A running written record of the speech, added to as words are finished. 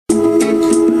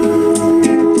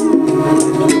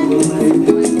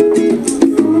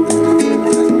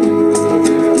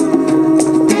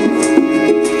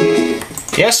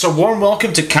Yes, a warm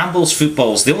welcome to Campbell's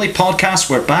Footballs, the only podcast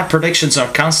where bad predictions are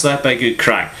cancelled out by good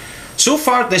crack. So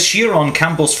far this year on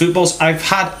Campbell's Footballs, I've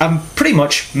had pretty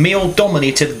much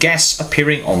male-dominated guests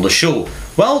appearing on the show.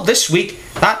 Well, this week,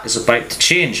 that is about to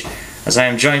change, as I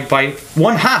am joined by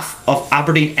one half of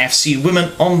Aberdeen FC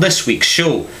Women on this week's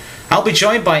show. I'll be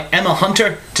joined by Emma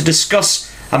Hunter to discuss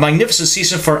a magnificent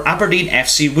season for Aberdeen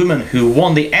FC Women, who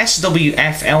won the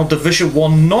SWFL Division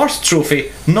 1 North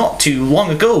Trophy not too long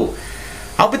ago.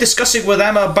 I'll be discussing with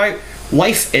Emma about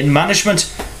life in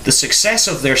management, the success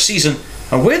of their season,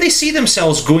 and where they see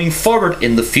themselves going forward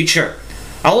in the future.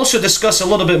 I'll also discuss a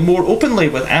little bit more openly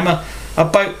with Emma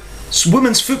about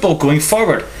women's football going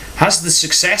forward. Has the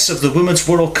success of the Women's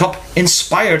World Cup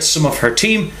inspired some of her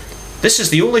team? This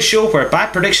is the only show where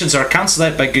bad predictions are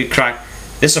cancelled out by good crack.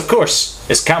 This, of course,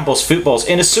 is Campbell's Footballs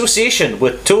in association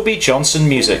with Toby Johnson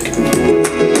Music.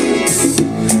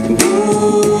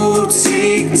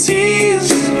 Boutique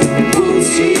tears,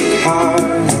 boutique heart,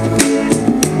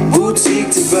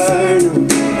 boutique to burn,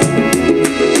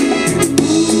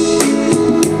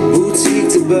 boutique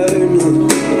to burn,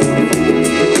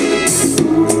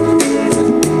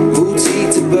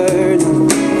 boutique to burn.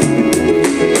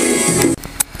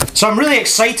 So I'm really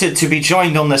excited to be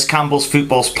joined on this Campbell's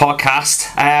Footballs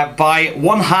podcast by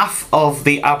one half of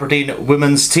the Aberdeen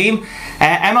women's team,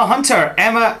 Emma Hunter.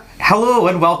 Emma, hello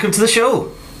and welcome to the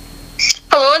show.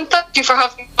 Hello and thank you for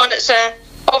having me on. It's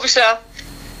obviously a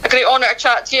great honour to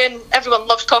chat to you, and everyone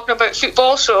loves talking about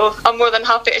football, so I'm more than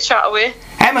happy to chat away.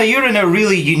 Emma, you're in a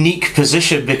really unique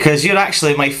position because you're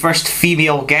actually my first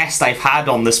female guest I've had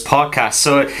on this podcast,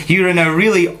 so you're in a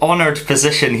really honoured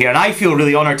position here, and I feel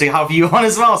really honoured to have you on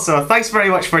as well, so thanks very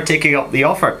much for taking up the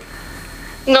offer.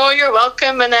 No, you're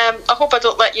welcome, and I hope I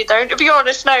don't let you down. To be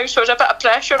honest now, so there's a bit of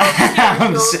pressure on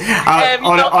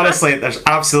you. Honestly, there's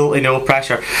absolutely no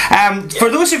pressure. For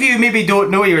those of you who maybe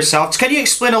don't know yourselves, can you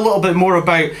explain a little bit more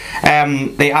about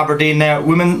the Aberdeen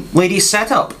women ladies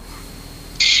setup?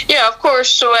 Yeah, of course.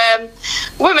 So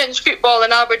women's football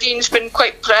in Aberdeen's been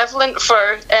quite prevalent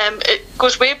for, it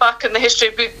goes way back in the history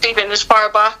of even as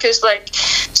far back as like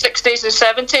 60s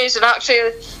and 70s, and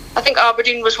actually I think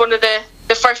Aberdeen was one of the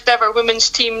first ever women's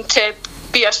team to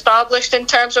be established in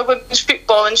terms of women's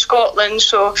football in Scotland,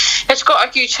 so it's got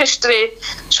a huge history.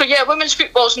 So yeah, women's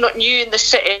football is not new in the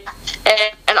city,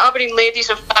 and Aberdeen ladies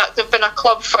in fact have been a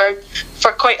club for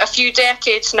quite a few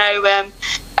decades now,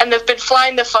 and they've been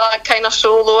flying the flag kind of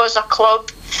solo as a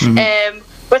club,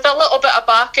 with a little bit of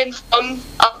backing from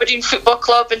Aberdeen Football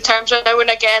Club in terms of now and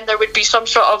again there would be some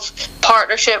sort of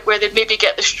partnership where they'd maybe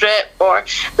get the strip or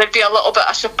there'd be a little bit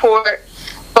of support.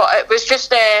 But it was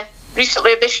just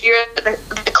recently this year the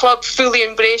club fully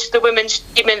embraced the women's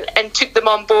team and took them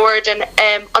on board, and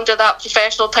under that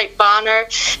professional type banner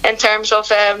in terms of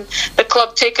the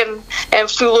club taking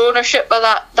full ownership of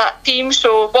that team.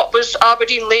 So what was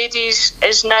Aberdeen Ladies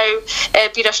is now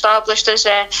been established as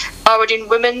Aberdeen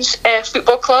Women's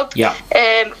Football Club. Yeah.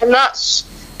 And that's,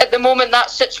 at the moment,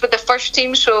 that sits with the first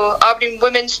team. So Aberdeen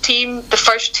Women's team, the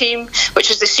first team,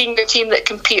 which is the senior team that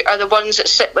compete, are the ones that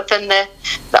sit within the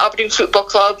Aberdeen Football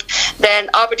Club. Then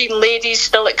Aberdeen Ladies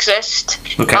still exist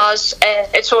as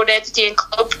its own entity and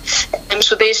club,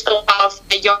 so they still have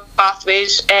the young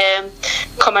pathways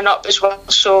coming up as well.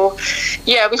 So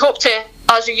yeah, we hope to,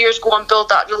 as the years go on, build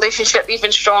that relationship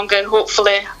even stronger and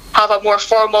hopefully have a more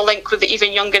formal link with the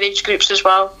even younger age groups as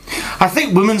well. I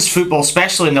think women's football,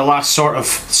 especially in the last sort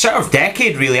of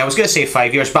decade, really, I was going to say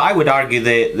 5 years, but I would argue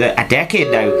that a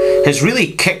decade now has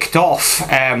really kicked off,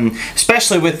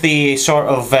 especially with the sort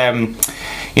of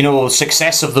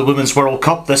success of the Women's World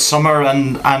Cup this summer,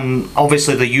 and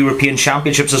obviously the European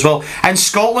Championships as well, and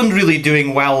Scotland really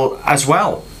doing well as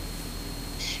well.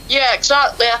 Yeah,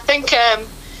 exactly. I think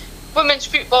women's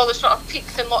football has sort of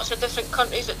peaked in lots of different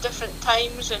countries at different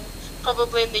times, and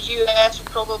probably in the US,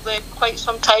 probably quite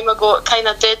some time ago, it kind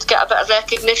of did get a bit of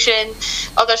recognition.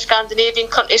 Other Scandinavian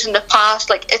countries in the past,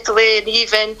 like Italy, and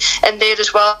even in there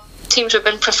as well, teams have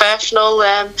been professional.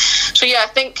 So yeah, I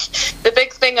think the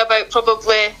big thing about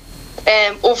probably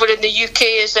over in the UK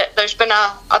is that there's been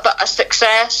a bit of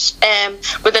success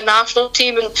with the national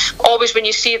team, and always when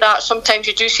you see that, sometimes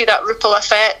you do see that ripple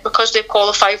effect because they've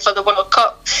qualified for the World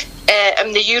Cup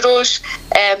and the Euros.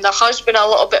 There has been a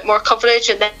little bit more coverage,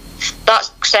 and then that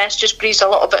success just breeds a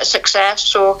little bit of success.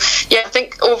 So yeah, I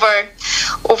think over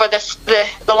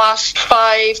the last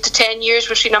 5 to 10 years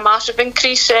we've seen a massive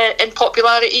increase in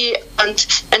popularity and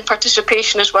in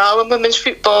participation as well in women's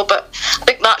football, but I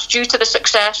think that's due to the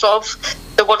success of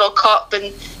the World Cup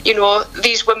and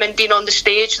these women being on the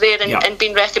stage there and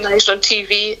being recognised on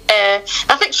TV.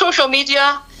 I think social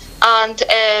media and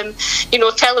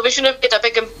television have made a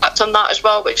big impact on that as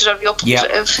well, which is a real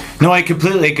positive. Yeah. No, I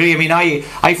completely agree. I mean, I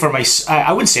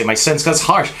wouldn't say my sins, because it's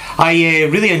harsh. I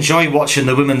really enjoy watching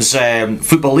the Women's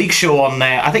Football League show on,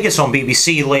 I think it's on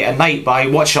BBC late at night, but I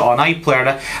watch it on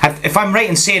iPlayer. If I'm right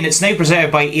in saying it's now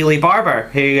presented by Ailey Barber,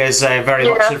 who is very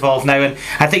much involved now, and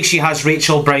I think she has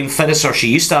Rachel Brown-Finnis, or she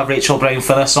used to have Rachel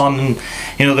Brown-Finnis on,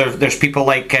 and there's people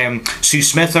like Sue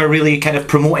Smith are really kind of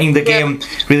promoting the game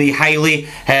really highly.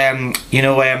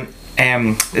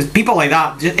 People like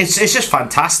that. It's just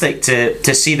fantastic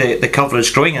to see the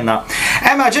coverage growing in that.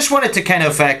 Emma, I just wanted to kind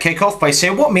of kick off by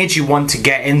saying, what made you want to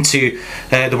get into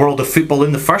the world of football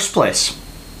in the first place?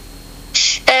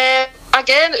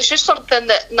 Again, it's just something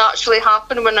that naturally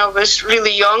happened when I was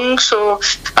really young. So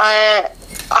I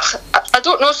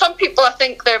don't know. Some people, I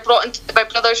think they're brought into by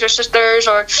brothers or sisters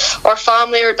or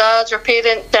family or dads or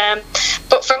parents.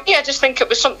 But for me, I just think it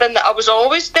was something that I was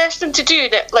always destined to do.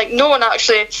 That no one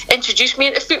actually introduced me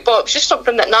into football. It was just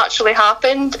something that naturally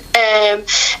happened. And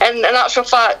in actual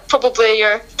fact, probably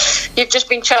you've just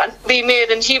been chatting to Lee Mayer,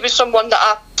 and he was someone that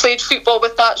I played football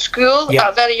with at school at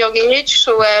a very young age.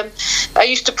 So I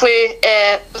used to play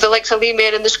with the likes of Lee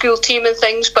Mayer in the school team and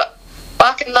things. But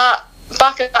back at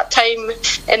that time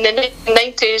in the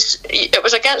 90s, it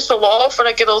was against the law for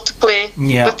a girl to play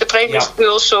with the primary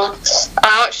school. So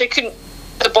I actually couldn't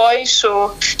the boys,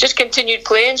 so just continued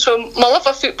playing. So my love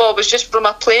of football was just from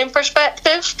a playing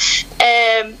perspective,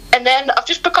 and then I've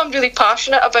just become really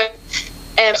passionate about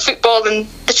football and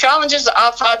the challenges that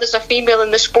I've had as a female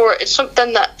in the sport. It's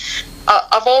something that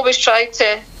I've always tried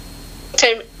to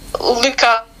look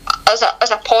at as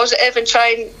a positive and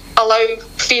try and allow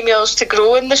females to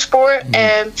grow in the sport.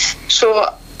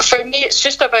 So for me, it's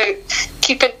just about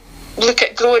look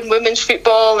at growing women's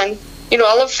football. And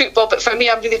I love football, but for me,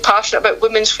 I'm really passionate about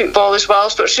women's football as well.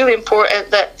 So it's really important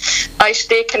that I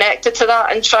stay connected to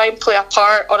that and try and play a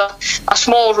part or a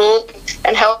small role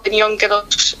in helping young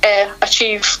girls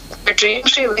achieve their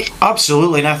dreams, really.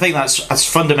 Absolutely, and I think that's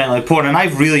fundamentally important. And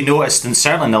I've really noticed, and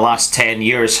certainly in the last 10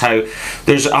 years, how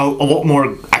there's a lot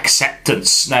more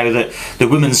acceptance now that the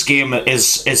women's game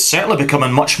is certainly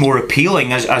becoming much more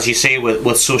appealing, as you say,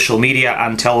 with social media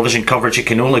and television coverage. It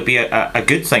can only be a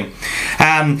good thing.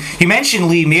 You mentioned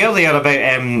Lee Mayer there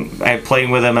about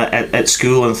playing with him at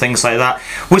school and things like that.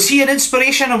 Was he an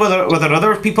inspiration, or were there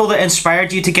other people that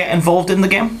inspired you to get involved in the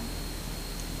game?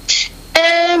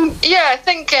 I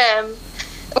think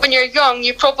when you're young,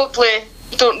 you probably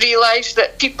don't realise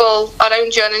that people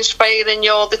around you are inspiring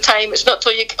you all the time. It's not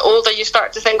till you get older you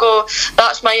start to think, oh,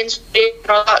 that's my inspiration,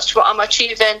 or that's what I'm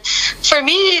achieving. For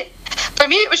me,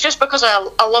 it was just because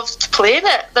I loved playing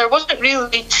it. There wasn't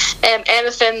really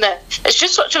anything that... It's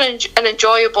just such an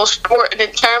enjoyable sport, and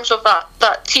in terms of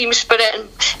that team spirit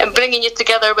and bringing you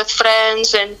together with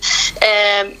friends, and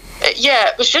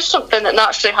it was just something that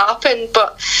naturally happened.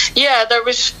 But there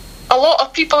was a lot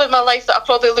of people in my life that I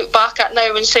probably look back at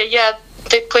now and say,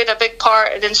 they played a big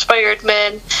part and inspired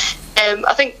me. And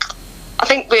I think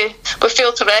we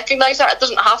fail to recognise that. It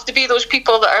doesn't have to be those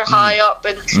people that are high up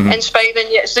and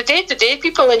inspiring you. It's the day-to-day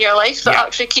people in your life that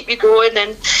actually keep you going.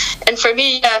 And for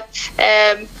me,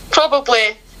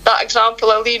 probably that example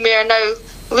of Lee Mayer now,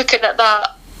 looking at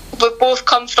that, we both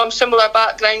come from similar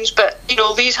backgrounds, but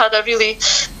Lee's had a really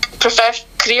professional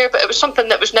career, but it was something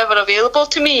that was never available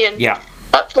to me. And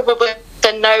that's probably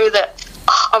then now that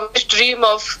I would just dream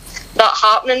of that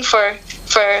happening for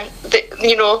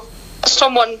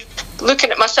someone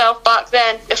looking at myself back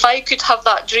then. If I could have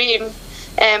that dream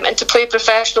and to play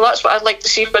professional, that's what I'd like to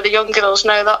see for the young girls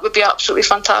now. That would be absolutely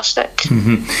fantastic.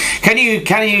 Can you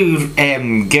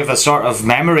give a sort of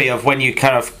memory of when you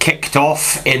kind of kicked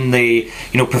off in the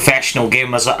professional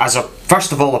game as a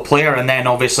first of all a player, and then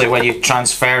obviously when you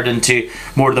transferred into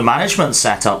more of the management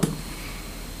setup?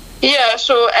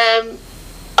 So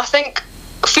I think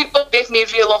football gave me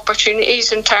real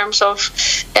opportunities in terms of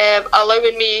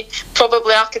allowing me,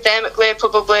 probably academically,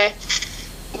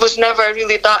 was never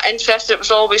really that interested. It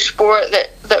was always sport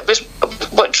that was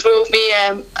what drove me.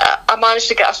 I managed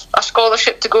to get a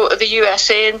scholarship to go to the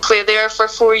USA and play there for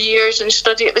 4 years and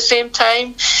study at the same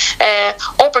time.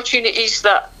 Opportunities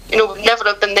that would never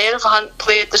have been there if I hadn't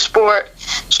played the sport.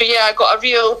 So I got a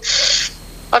real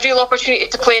opportunity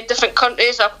to play in different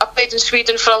countries. I played in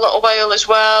Sweden for a little while as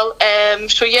well.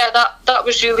 That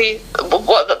was really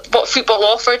what football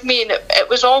offered me, and it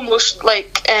was almost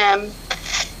like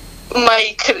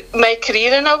my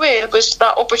career in a way. It was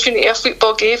that opportunity of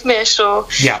football gave me.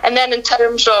 And then in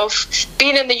terms of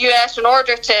being in the US, in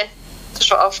order to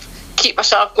sort of keep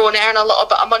myself going, earn a little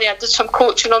bit of money. I did some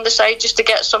coaching on the side just to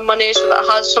get some money so that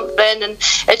I had something, and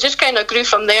it just kind of grew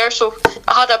from there. So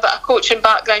I had a bit of coaching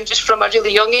background just from a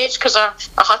really young age because I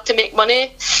had to make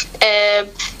money, and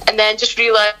then just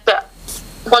realised that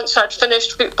once I'd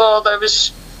finished football, there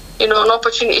was, you know, an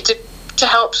opportunity to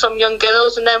help some young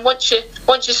girls. And then once you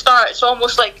start, it's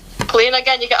almost like playing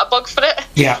again. You get a bug for it.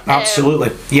 Yeah,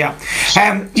 absolutely.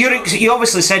 You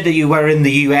obviously said that you were in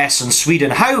the US and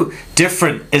Sweden. How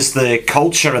different is the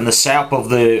culture and the setup of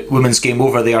the women's game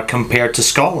over there compared to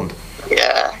Scotland?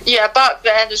 Yeah. Back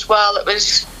then as well, it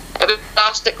was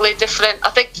drastically different. I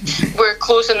think we're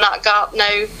closing that gap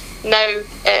now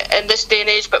in this day and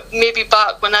age, but maybe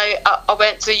back when I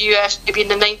went to the US, maybe in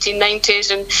the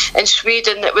 1990s, and in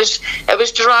Sweden, it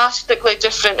was drastically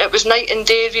different. It was night and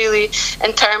day, really,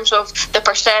 in terms of the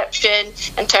perception,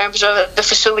 in terms of the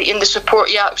facility and the support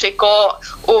you actually got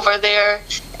over there,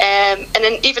 and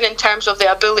then even in terms of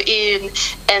the ability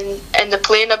and the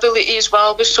playing ability as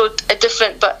well was so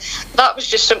different. But that was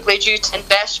just simply due to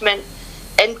investment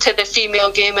into the female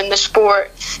game in the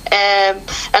sport,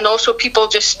 and also people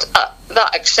just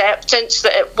that acceptance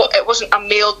that it wasn't a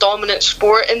male dominant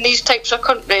sport in these types of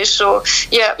countries. So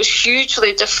yeah, it was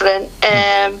hugely different.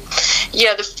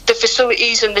 The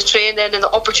facilities and the training and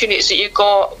the opportunities that you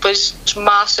got was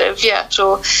massive.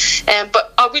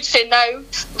 But I would say now,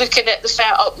 looking at the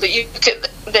setup, that you look at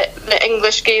the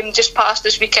English game just past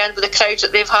this weekend with the crowds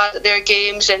that they've had at their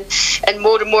games, and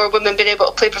more and more women being able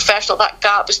to play professional, that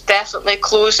gap is definitely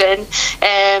closing.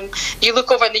 You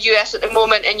look over in the US at the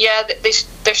moment, and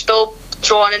they're still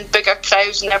drawing in bigger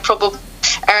crowds, and they're probably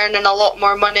earning a lot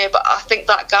more money, but I think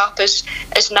that gap is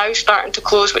now starting to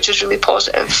close, which is really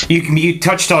positive. You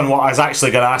touched on what I was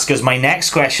actually going to ask as my next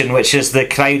question, which is the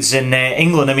crowds in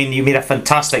England. I mean, you made a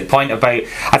fantastic point about,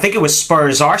 I think it was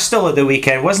Spurs Arsenal at the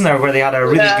weekend, wasn't there, where they had a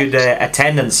really good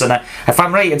attendance, and if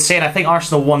I'm right in saying, I think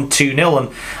Arsenal won 2-0, and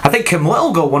I think Kim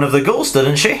Little got one of the goals,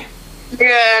 didn't she?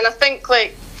 Yeah, and I think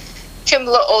Kim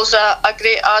Little's a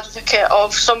great advocate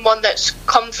of someone that's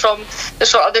come from the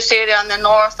sort of this area in the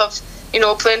north of, you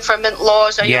know, playing for Mintlaw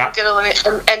as a young girl,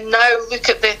 and now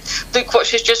look what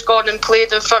she's just gone and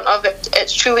played in front of it.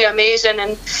 It's truly amazing,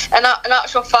 and in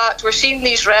actual fact, we're seeing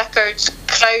these records,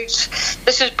 crowds.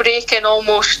 This is breaking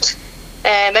almost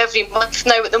every month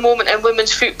now at the moment in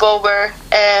women's football, where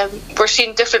we're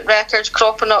seeing different records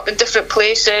cropping up in different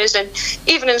places, and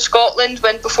even in Scotland,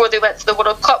 before they went to the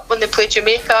World Cup, when they played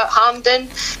Jamaica at Hampden,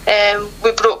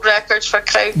 we broke records for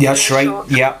crowd. That's right.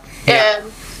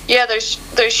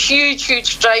 There's huge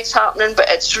strides happening, but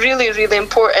it's really, really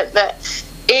important that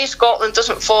A, Scotland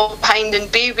doesn't fall behind,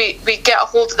 and B, we get a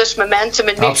hold of this momentum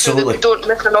and make sure that we don't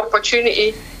miss an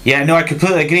opportunity. Yeah, no, I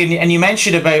completely agree. And you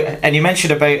mentioned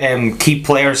about key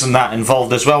players and that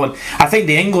involved as well. And I think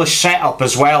the English setup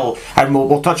as well, and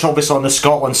we'll touch obviously on the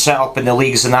Scotland setup in the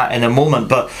leagues and that in a moment.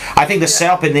 But I think the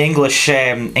setup in the English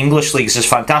leagues is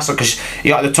fantastic, because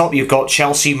at the top you've got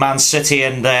Chelsea, Man City,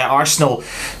 and Arsenal.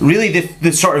 Really,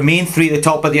 the sort of main three at the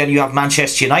top. But then you have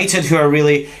Manchester United, who are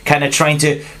really kind of trying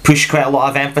to push quite a lot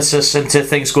of emphasis into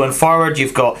things going forward.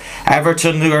 You've got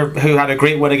Everton, who had a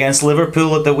great win against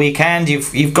Liverpool at the weekend.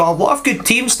 You've got a lot of good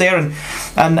teams there,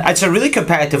 and it's a really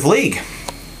competitive league.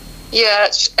 Yeah,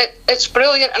 it's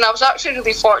brilliant, and I was actually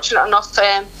really fortunate enough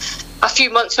a few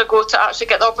months ago to actually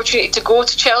get the opportunity to go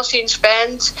to Chelsea and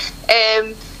spend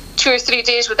 2 or 3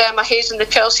 days with Emma Hayes and the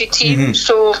Chelsea team. Mm-hmm.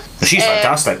 So she's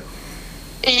fantastic.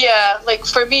 Yeah, like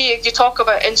for me, you talk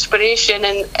about inspiration,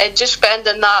 and just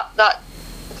spending that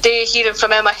day hearing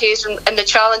from Emma Hayes and the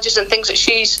challenges and things that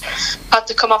she's had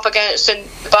to come up against, and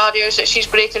the barriers that she's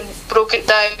broken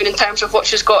down in terms of what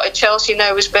she's got at Chelsea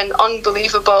now has been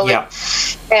unbelievable. Yeah.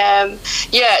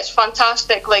 It's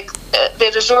fantastic. Like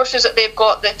the resources that they've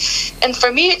got, and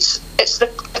for me, it's the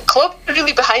club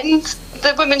really behind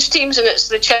the women's teams, and it's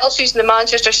the Chelseas and the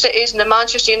Manchester Cities and the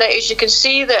Manchester Uniteds. You can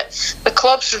see that the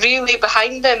club's really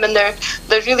behind them, and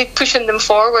they're really pushing them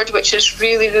forward, which is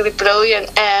really, really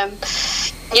brilliant.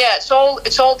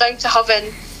 It's all down to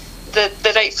having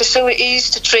the right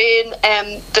facilities to train,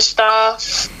 the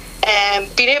staff,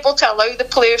 being able to allow the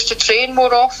players to train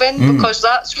more often, because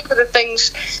that's one of the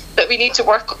things that we need to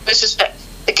work on. Is that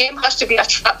the game has to be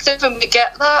attractive, and we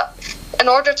get that. In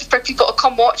order for people to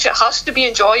come watch, it has to be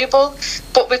enjoyable,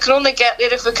 but we can only get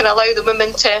there if we can allow the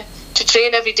women to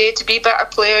train every day, to be better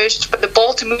players, for the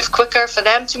ball to move quicker, for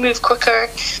them to move quicker.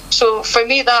 So for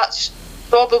me, that's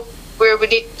probably where we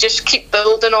need to just keep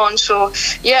building on. So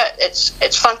yeah,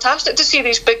 it's fantastic to see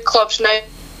these big clubs now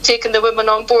taking the women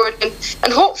on board,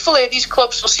 and hopefully these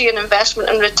clubs will see an investment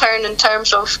in return in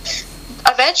terms of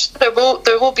eventually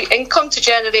there will be income to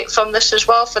generate from this as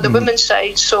well for the women's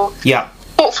side. So Yeah.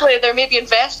 hopefully they're maybe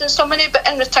investing some money, but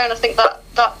in return I think that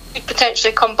could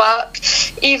potentially come back.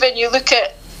 Even you look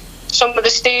at some of the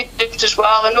stadiums as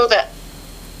well. I know that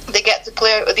they get to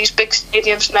play out of these big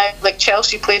stadiums now, like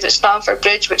Chelsea played at Stamford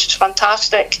Bridge, which is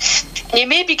fantastic. And you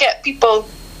maybe get people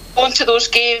going to those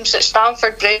games at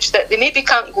Stamford Bridge that they maybe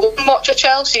can't go and watch at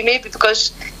Chelsea, maybe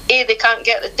because A, they can't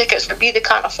get the tickets, or B, they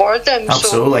can't afford them.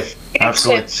 Absolutely. So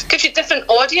Absolutely. gives you different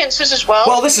audiences as well.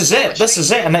 Well, this is it,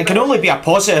 and it can only be a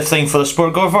positive thing for the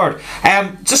sport going forward.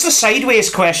 Just a sideways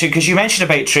question, because you mentioned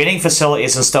about training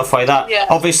facilities and stuff like that. Yeah.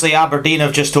 Obviously, Aberdeen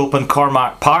have just opened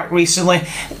Cormac Park recently.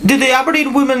 Did the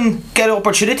Aberdeen women get an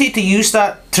opportunity to use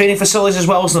that training facilities as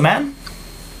well as the men?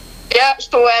 Yeah,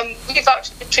 so we've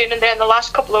actually been training there in the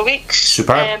last couple of weeks.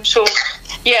 Superb. So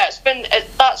yeah,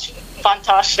 that's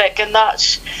fantastic, and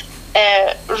that's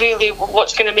really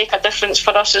what's going to make a difference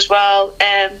for us as well.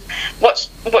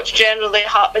 What's generally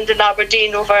happened in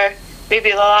Aberdeen over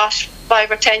maybe the last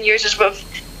 5 or 10 years is we've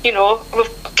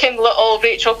Kim Little,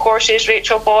 Rachel Courses,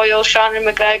 Rachel Boyle, Shannon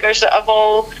McGregors that have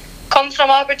all come from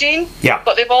Aberdeen. Yeah.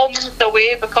 But they've all moved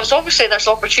away because obviously there's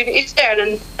opportunities there,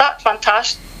 and that's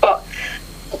fantastic. But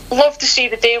love to see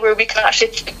the day where we can actually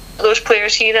take those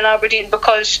players here in Aberdeen,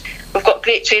 because we've got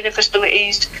great training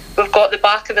facilities, we've got the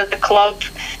backing of the club,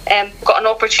 we've got an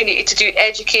opportunity to do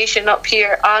education up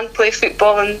here and play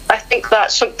football, and I think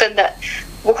that's something that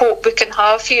we hope we can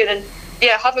have here. And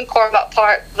yeah, having Cormac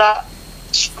Park, that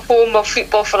home of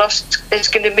football for us, is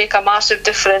going to make a massive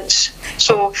difference.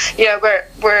 So yeah,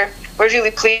 we're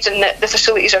really pleased, and the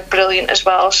facilities are brilliant as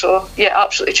well. So yeah,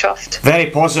 absolutely chuffed.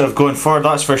 Very positive going forward,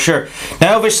 that's for sure.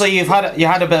 Now, obviously, you had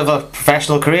a bit of a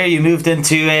professional career. You moved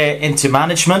into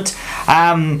management,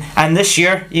 and this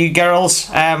year, you girls,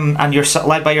 and you're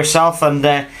led by yourself and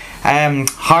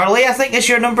Harley, I think, is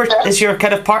your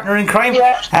kind of partner in crime.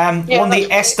 Won the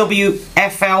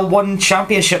SWFL 1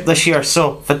 championship this year.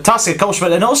 So fantastic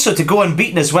accomplishment, and also to go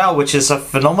unbeaten as well, which is a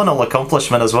phenomenal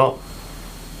accomplishment as well.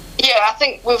 Yeah, I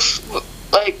think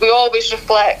we always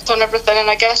reflect on everything, and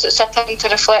I guess it's a time to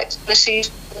reflect on the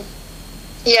season.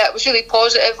 Yeah, it was really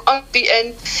positive,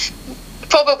 unbeaten.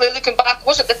 Probably looking back,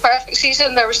 wasn't the perfect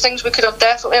season. There was things we could have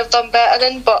definitely have done better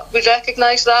in, but we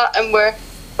recognise that, and we're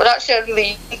actually a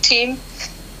really young team,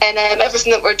 and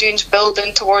everything that we're doing is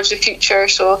building towards the future.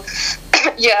 So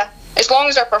yeah, as long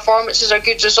as our performances are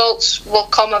good, results will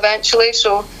come eventually.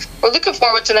 So we're looking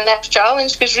forward to the next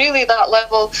challenge, because really that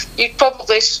level,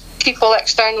 people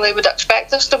externally would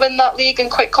expect us to win that league, and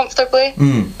quite comfortably,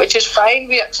 which is fine.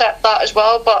 We accept that as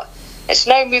well, but it's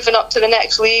now moving up to the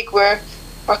next league where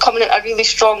we're coming in a really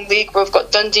strong league where we've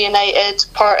got Dundee United,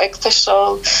 Partick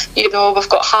Thistle, we've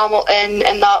got Hamilton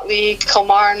in that league,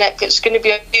 Kilmarnock. It's going to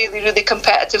be a really, really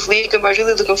competitive league, and we're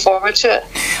really looking forward to it.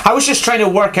 I was just trying to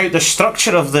work out the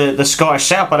structure of the Scottish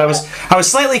setup, but I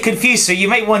was slightly confused, so you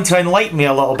might want to enlighten me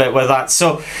a little bit with that.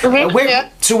 So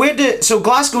so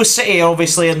Glasgow City are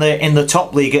obviously in the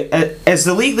top league. Is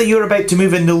the league that you're about to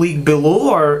move in the league below,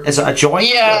 or is it a joint?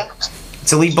 Yeah.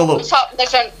 It's a league below.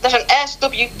 There's an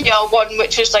SWPL 1,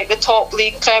 which is like the top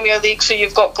league, Premier League. So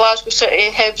you've got Glasgow City,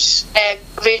 Hibs,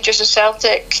 Rangers and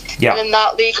Celtic in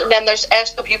that league. And then there's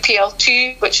SWPL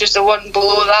 2, which is the one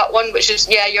below that one, which is,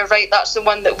 yeah, you're right, that's the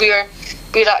one that we're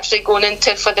actually going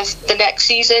into for the next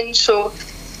season. So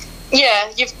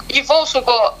yeah, you've also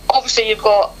got, obviously you've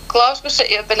got Glasgow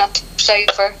City have been a top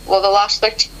side for the last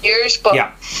 30 years, but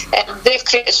they've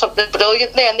created something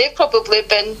brilliantly, and they've probably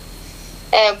been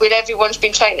where everyone's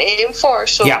been trying to aim for.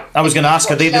 So yeah, I was going to ask,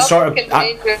 are they the sort of?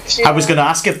 I was going to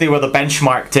ask if they were the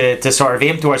benchmark to sort of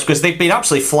aim towards, because they've been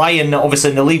absolutely flying,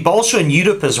 obviously in the league, but also in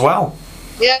Europe as well.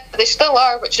 Yeah, they still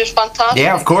are, which is fantastic.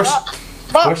 Yeah, of course.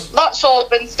 That's all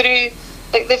been through.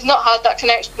 Like, they've not had that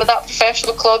connection with that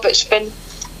professional club. It's been,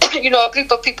 a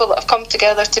group of people that have come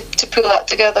together to pull that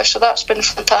together. So that's been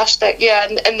fantastic. Yeah,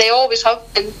 and they always have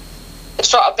been the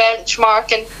sort of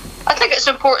benchmark. And I think it's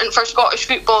important for Scottish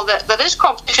football that there is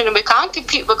competition and we can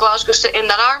compete with Glasgow City, and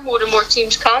there are more and more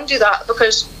teams can do that,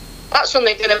 because that's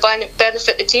only going to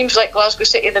benefit the teams like Glasgow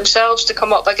City themselves to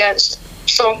come up against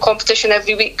strong competition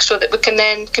every week, so that we can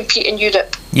then compete in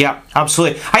Europe. Yeah,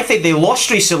 absolutely. I think they lost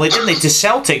recently, didn't they, to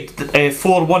Celtic,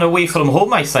 4-1 away from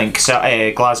home, I think,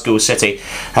 Glasgow City.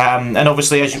 And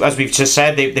obviously, as we've just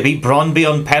said, they beat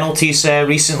Brøndby on penalties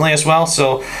recently as well.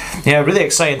 So yeah, really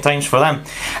exciting times for them.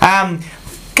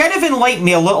 Kind of enlighten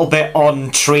me a little bit on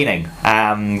training,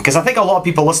 because I think a lot of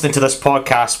people listening to this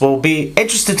podcast will be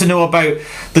interested to know about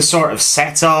the sort of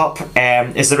setup.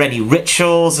 Is there any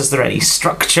rituals? Is there any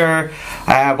structure?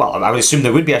 Well, I would assume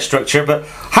there would be a structure, but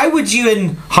how would you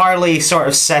and Harley sort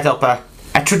of set up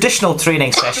a traditional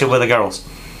training session with the girls?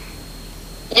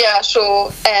 Yeah,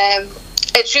 so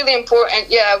it's really important.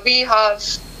 Yeah, we have,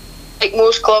 like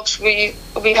most clubs, we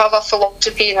have a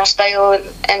philosophy and a style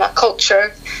and a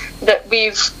culture that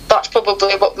that's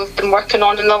probably what we've been working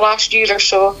on in the last year or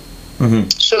so. Mm-hmm.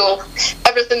 So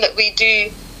everything that we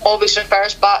do always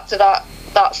refers back to that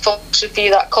philosophy,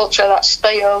 that culture, that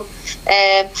style.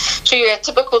 So yeah,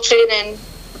 typical training,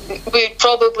 we'd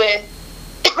probably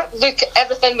look at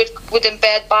everything would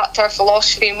embed back to our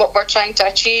philosophy and what we're trying to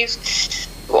achieve.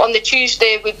 On the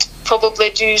Tuesday, we'd probably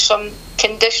do some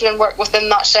conditioning work within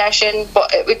that session,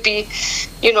 but it would be,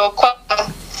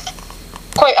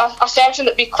 quite a session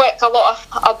that'd be quick, a lot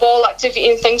of ball activity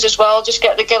and things as well, just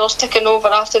get the girls ticking over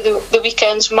after the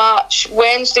weekend's match.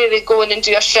 Wednesday, they go in and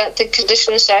do a strength and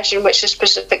conditioning session, which is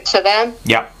specific to them.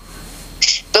 Yeah.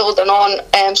 Building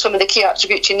on some of the key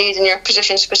attributes you need in your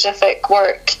position-specific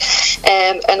work,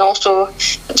 and also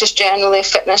just generally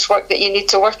fitness work that you need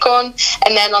to work on.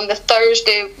 And then on the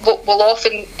Thursday, we'll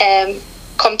often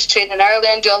come to training earlier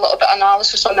and do a little bit of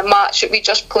analysis on the match that we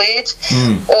just played,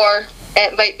 or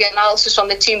it might be analysis on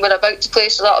the team we're about to play,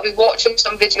 so that'll be watching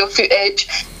some video footage,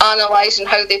 analysing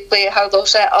how they play, how they'll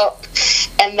set up,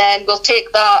 and then we'll take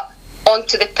that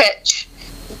onto the pitch,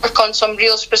 work on some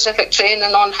real specific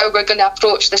training on how we're going to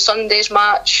approach the Sunday's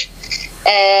match,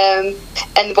 and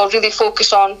we'll really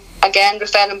focus on, again,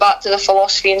 referring back to the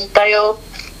philosophy and style.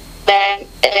 Then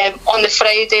on the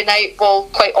Friday night, we'll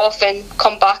quite often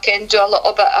come back in, do a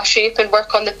little bit of shaping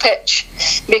work on the pitch,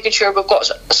 making sure we've got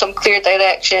some clear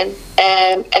direction,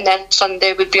 and then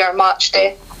Sunday would be our match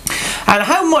day. And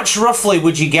how much roughly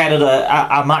would you get at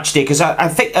a match day? Because I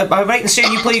think, am I right in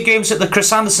saying you play games at the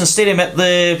Chris Anderson Stadium at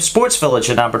the Sports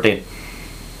Village in Aberdeen?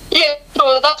 Yeah,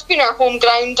 so that's been our home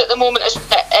ground at the moment, is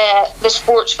the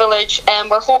Sports Village, and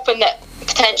we're hoping that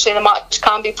potentially the matches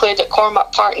can be played at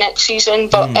Cormac Park next season,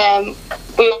 but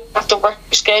we'll have to work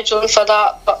scheduling for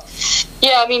that. But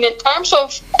yeah, I mean, in terms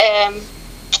of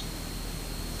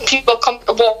people come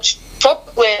to watch,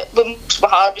 probably the most we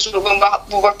had was when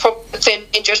we were probably playing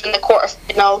Rangers in the quarter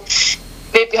final,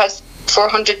 maybe had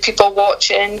 400 people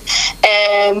watching.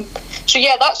 So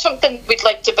yeah, that's something we'd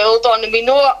like to build on, and we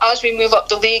know as we move up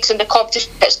the leagues and the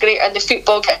competition gets greater and the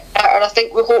football gets better, I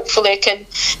think we hopefully can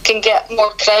get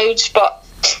more crowds. But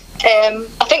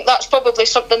I think that's probably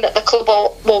something that the club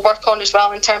will work on as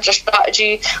well in terms of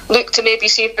strategy. Look to maybe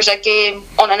see if there's a game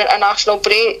on an international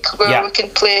break where we can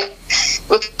play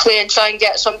and try and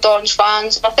get some Dons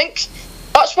fans. And I think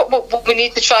that's what we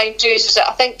need to try and do. Is that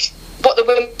I think what the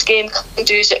women's game can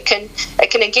do is it can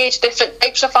engage different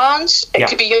types of fans. It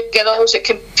could be young girls, it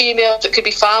can be females, it could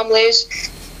be families.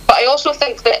 But I also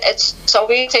think that it's a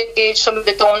way to engage some of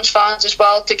the Dons fans as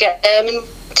well, to get them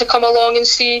to come along and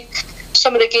see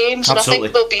some of the games. Absolutely.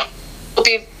 And I think they'll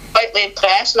be rightly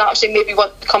impressed and actually maybe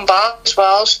want to come back as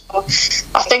well. So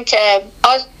I think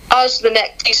as the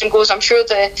next season goes, I'm sure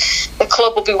the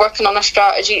club will be working on a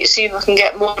strategy to see if we can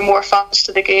get more and more fans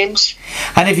to the games.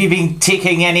 And have you been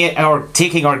taking or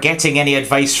getting any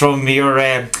advice from your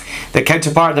the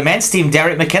counterpart of the men's team,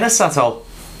 Derek McInnes, at all?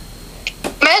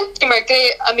 Men's team are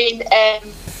great. I mean,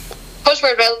 because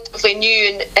we're relatively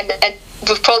new and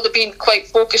we've probably been quite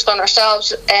focused on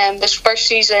ourselves this first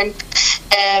season,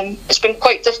 it's been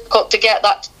quite difficult to get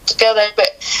that together.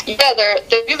 But yeah,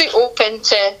 they're really open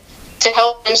to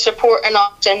help and supporting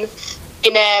us, and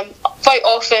quite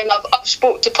often I've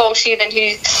spoke to Paul Sheeran,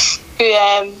 who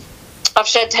I've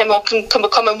said to him, can we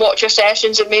come and watch your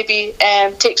sessions and maybe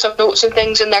take some notes and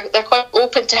things, and they're quite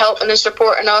open to helping and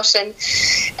supporting us, and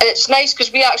it's nice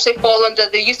because we actually fall under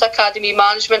the Youth Academy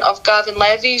management of Gavin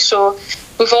Levy, so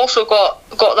we've also got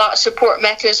that support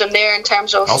mechanism there in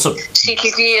terms of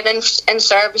CPD and in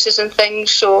services and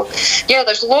things. So yeah,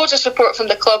 there's loads of support from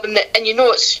the club, and you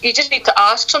just need to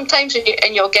ask sometimes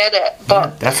and you'll get it.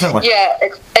 But definitely, yeah,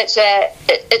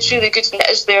 it's really good that it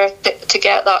is there to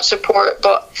get that support.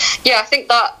 But yeah, I think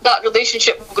that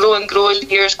relationship will grow and grow as the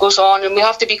years goes on, and we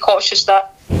have to be cautious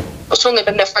that it's only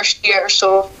been the first year,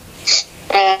 so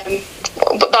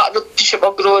but that relationship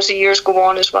will grow as the years go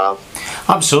on as well.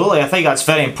 Absolutely, I think that's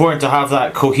very important to have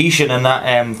that cohesion and that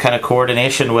kind of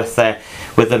coordination with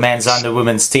the men's and the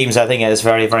women's teams. I think it is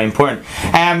very, very important.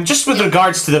 Just with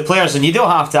regards to the players, and you don't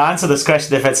have to answer this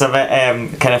question if it's a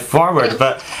bit kind of forward,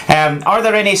 but are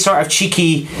there any sort of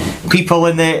cheeky people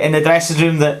in the dressing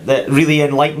room that really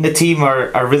enlighten the team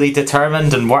or are really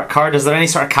determined and work hard? Is there any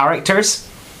sort of characters?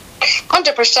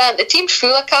 100%. The team's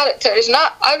full of characters, and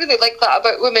I really like that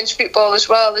about women's football as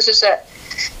well. Is that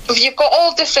you've got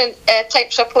all different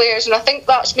types of players, and I think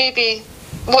that's maybe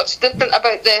what's different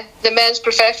about the men's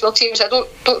professional teams. I don't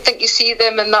think you see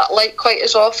them in that light quite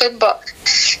as often. But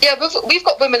yeah, we've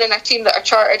got women in our team that are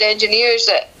chartered engineers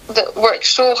that work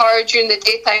so hard during the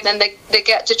daytime, and they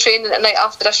get to training at night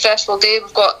after a stressful day.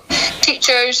 We've got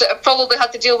teachers that have probably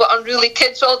had to deal with unruly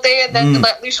kids all day and then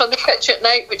let loose on the pitch at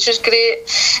night, which is great.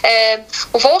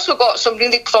 We've also got some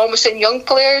really promising young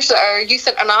players that are youth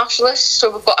internationalists.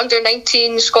 So we've got under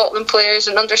 19 Scotland players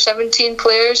and under 17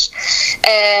 players.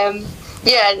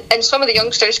 Yeah, and some of the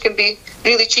youngsters can be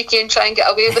really cheeky and try and get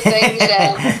away with things.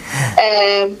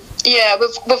 Yeah,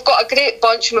 we've got a great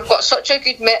bunch, and we've got such a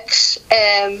good mix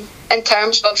in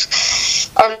terms of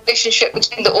our relationship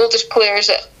between the oldest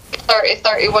players at 30,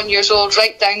 31 years old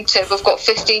right down to we've got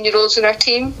 15-year-olds in our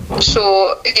team.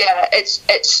 So yeah, it's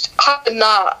having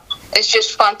that is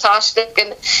just fantastic,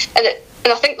 and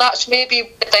I think that's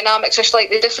maybe the dynamics are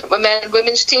slightly different with men and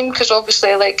women's team, because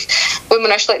obviously like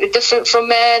women are slightly different from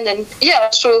men, and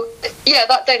so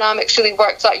that dynamics really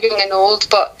worked, that young and old.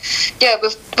 But yeah,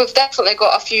 we've definitely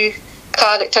got a few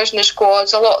characters in the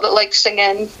squads, a lot that like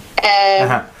singing.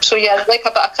 So yeah, like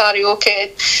a bit of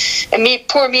karaoke, and me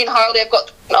and Harley have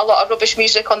got a lot of rubbish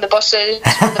music on the buses,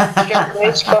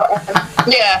 but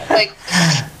yeah, like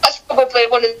that's probably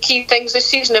one of the key things this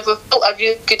season. If we've built a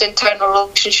really good internal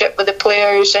relationship with the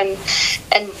players and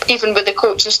even with the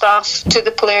coaching staff to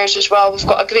the players as well. We've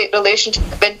got a great relationship,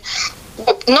 and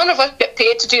none of us get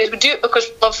paid to do this. We do it because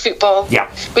we love football.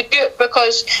 Yeah. We do it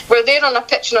because we're there on a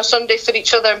pitch on a Sunday for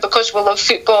each other, and because we love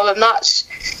football, and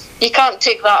you can't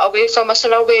take that away from us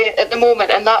in a way at the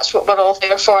moment, and that's what we're all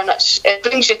there for, and it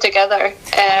brings you together.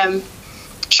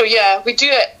 So yeah, we do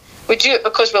it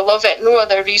because we love it, no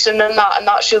other reason than that, and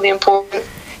that's really important.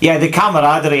 Yeah, the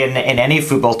camaraderie in any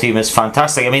football team is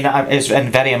fantastic. I mean, it's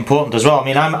very important as well. I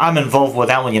mean, I'm involved with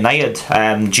Ellen United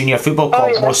junior football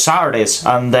club most Saturdays,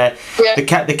 and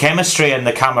the chemistry and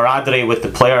the camaraderie with the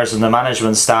players and the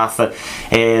management staff,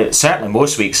 certainly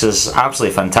most weeks, is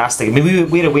absolutely fantastic. I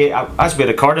mean, we're away as we're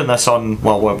recording this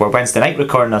we're Wednesday night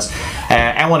recording this.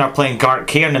 Ellen are playing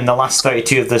Gartcairn in the last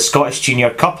 32 of the Scottish Junior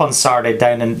Cup on Saturday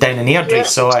down in Airdrie.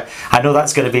 So I know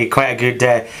that's going to be quite a good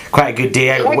day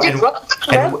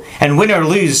out. And win or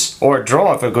lose or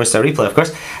draw, if it goes to a replay, of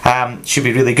course, should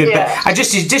be really good. Yeah. But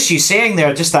just you saying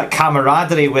there, just that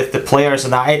camaraderie with the players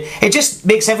and that, it just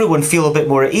makes everyone feel a bit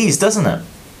more at ease, doesn't it?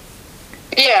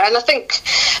 Yeah, and I think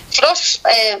for us,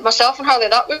 myself and Harley,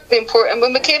 that would be important.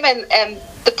 When we came in,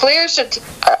 the players had,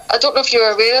 I don't know if you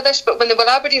were aware of this, but when they were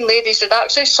Aberdeen ladies, they'd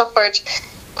actually suffered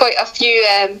quite a few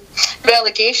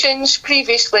relegations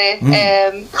previously.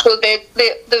 So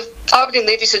the Aberdeen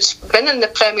ladies had been in the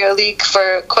Premier League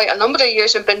for quite a number of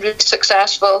years and been really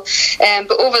successful.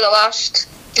 But over the last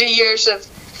 3 years,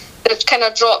 they've kind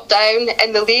of dropped down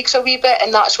in the leagues a wee bit,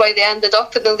 and that's why they ended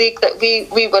up in the league that we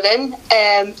were in.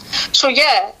 So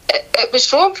yeah, it was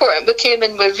so important we came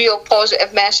in with real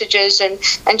positive messages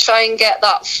and try and get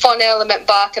that fun element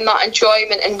back, and that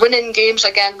enjoyment, and winning games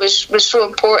again was so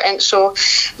important. So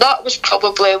that was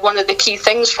probably one of the key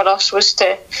things for us, was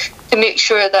to make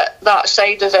sure that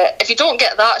side of it, if you don't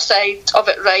get that side of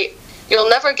it right, you'll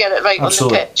never get it right.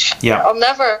 Absolutely. On the pitch. Yeah.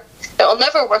 It'll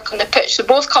never work on the pitch. They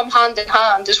both come hand in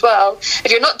hand as well.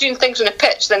 If you're not doing things on the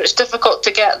pitch, then it's difficult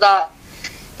to get that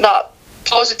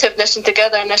positiveness and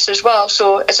togetherness as well.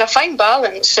 So it's a fine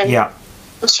balance. And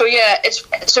so yeah,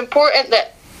 it's important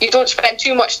that you don't spend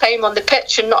too much time on the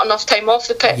pitch and not enough time off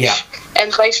the pitch,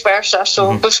 and vice versa.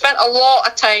 So we've spent a lot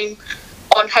of time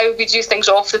on how we do things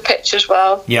off the pitch as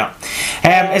well. Yeah.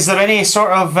 Is there any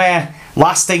sort of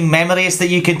lasting memories that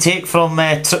you can take from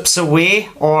trips away,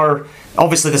 or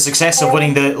obviously the success of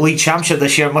winning the league championship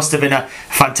this year must have been a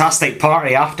fantastic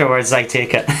party afterwards, I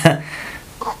take it?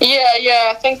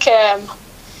 Yeah, I think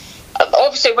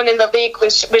obviously winning the league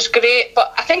was great,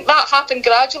 but I think that happened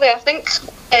gradually. I think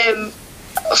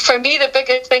for me the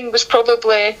biggest thing was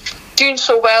probably doing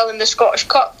so well in the Scottish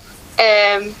Cup.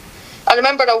 I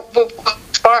remember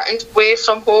Spartans away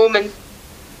from home, and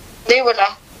they were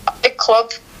a big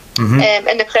club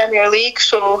in the Premier League,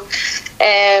 so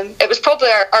it was probably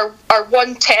our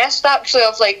one test actually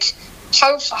of like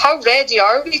how ready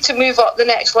are we to move up the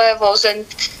next levels, and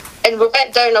we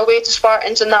went down away to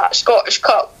Spartans in that Scottish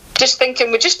Cup just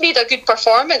thinking we just need a good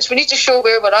performance, we need to show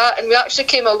where we're at, and we actually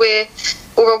came away,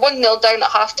 we were 1-0 down at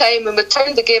half time, and we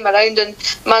turned the game around and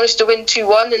managed to win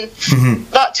 2-1, and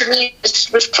that to me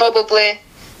was probably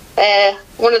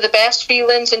one of the best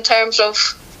feelings in terms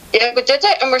of we did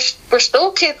it, and we're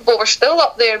still capable, we're still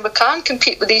up there, and we can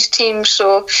compete with these teams.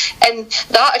 So, and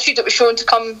the attitude that was shown to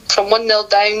come from 1-0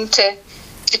 down to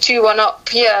 2-1 up,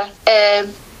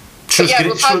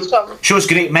 Shows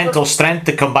great mental strength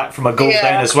to come back from a goal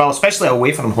down as well, especially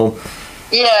away from home.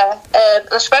 Yeah,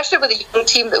 especially with the young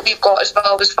team that we've got as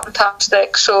well was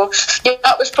fantastic. So yeah,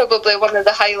 that was probably one of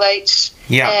the highlights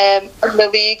in the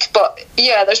league. But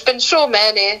yeah, there's been so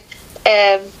many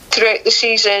throughout the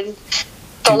season.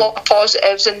 A lot of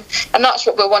positives, and that's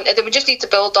what we wanted, and we just need to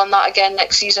build on that again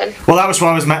next season. Well, that was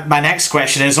what was my next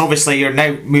question is. Obviously, you're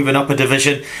now moving up a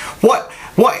division. What?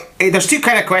 There's two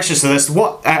kind of questions to this.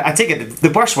 What I take it the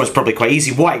first one's probably quite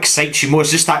easy. What excites you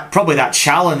most? Just that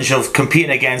challenge of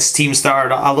competing against teams that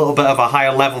are a little bit of a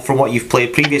higher level from what you've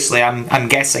played previously. I'm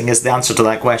guessing is the answer to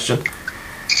that question.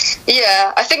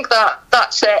 Yeah, I think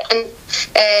that's it, and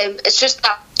it's just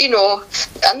that, you know,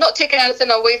 I'm not taking anything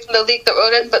away from the league that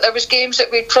we're in, but there was games that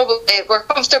we probably were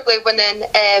comfortably winning,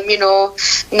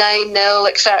 9-0,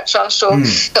 etc. So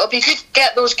it'll be good to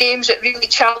get those games that really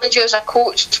challenge you as a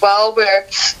coach as well, where,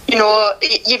 you know,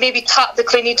 you maybe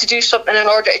tactically need to do something in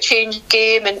order to change the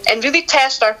game and really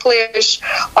test our players,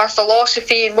 our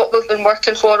philosophy and what we've been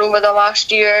working for over the last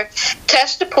year.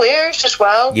 Test the players as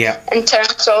well in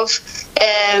terms of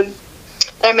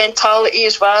their mentality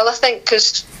as well, I think,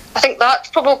 because I think that's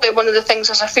probably one of the things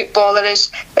as a footballer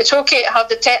is it's okay to have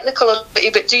the technical ability,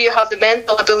 but do you have the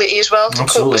mental ability as well to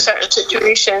cope with certain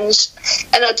situations?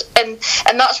 And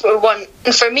that's what we want.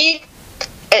 And for me,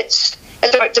 it's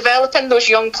about developing those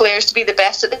young players to be the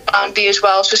best that they can be as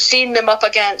well. So seeing them up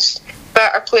against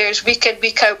better players week in,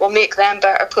 week out will make them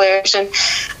better players. And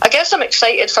I guess I'm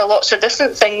excited for lots of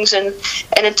different things. And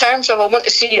in terms of I'm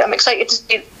excited to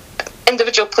see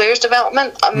individual players'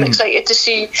 development. I'm excited to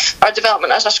see our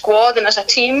development as a squad and as a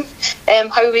team,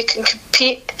 how we can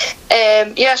compete.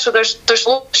 So there's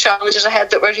lots of challenges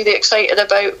ahead that we're really excited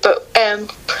about, but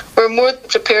we're more than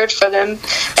prepared for them.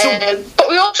 But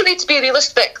we also need to be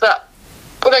realistic that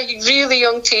we're a really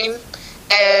young team.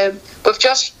 We've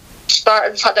just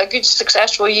started, we've had a good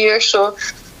successful year, so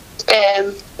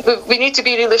we need to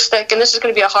be realistic, and this is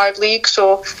going to be a hard league,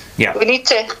 so we need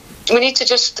to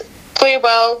just play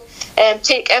well.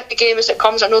 Take every game as it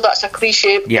comes. I know that's a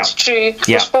cliche, but it's true.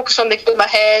 Just focus on the game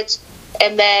ahead,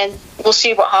 and then we'll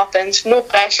see what happens. No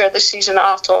pressure this season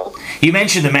at all. You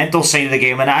mentioned the mental side of the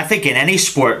game, and I think in any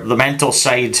sport, the mental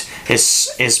side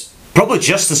is probably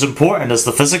just as important as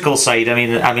the physical side.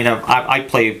 I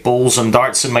play bowls and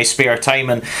darts in my spare time,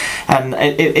 and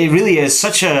it really is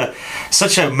such a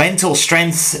mental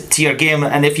strength to your game.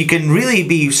 And if you can really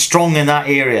be strong in that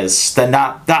areas, then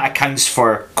that accounts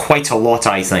for quite a lot,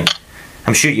 I think.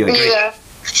 I'm sure you agree.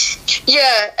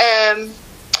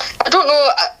 I don't know.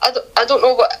 I don't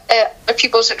know what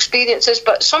people's experience is,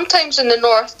 but sometimes in the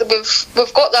north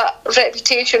we've got that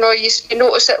reputation, or you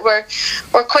notice that we're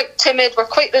quite timid, we're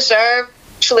quite reserved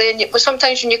actually, and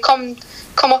sometimes when you come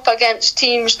up against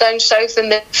teams down south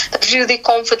and they're really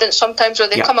confident sometimes, or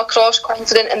they come across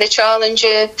confident and they challenge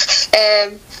you,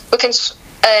 we can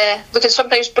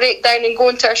sometimes break down and go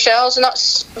into our shells, and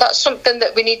that's something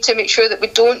that we need to make sure that we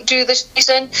don't do this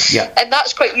season. And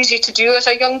that's quite easy to do as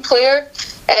a young player,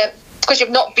 because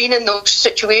you've not been in those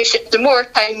situations. The more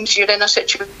times you're in a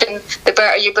situation, the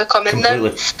better you become in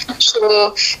them.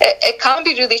 So it can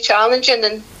be really challenging,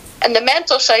 and the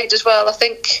mental side as well. I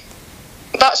think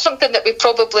that's something that we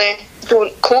probably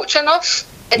don't coach enough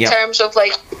in terms of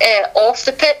off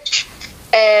the pitch.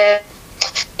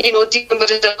 Dealing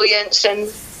with resilience and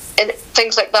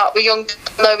things like that with young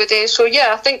people nowadays. So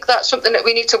I think that's something that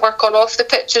we need to work on off the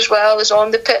pitch as well as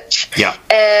on the pitch.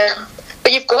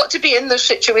 But you've got to be in those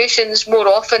situations more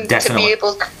often to be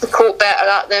able to cope better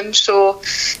at them. So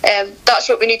that's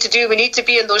what we need to do. We need to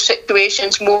be in those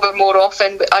situations more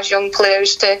often as young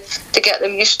players to get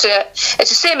them used to it. It's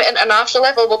the same at international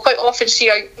level. We'll quite often see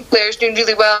our young players doing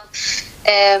really well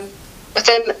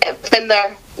within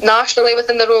their nationally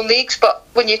within their own leagues, but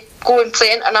when you go and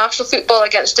play international football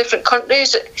against different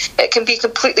countries, it can be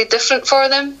completely different for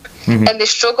them, and they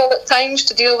struggle at times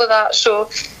to deal with that. So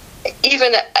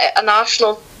even at a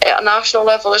national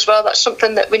level as well, that's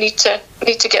something that we need to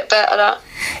get better at.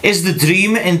 Is the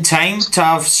dream in time to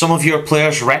have some of your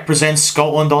players represent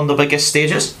Scotland on the biggest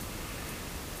stages?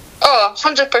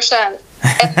 100%.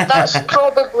 That's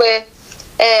probably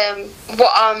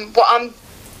what I'm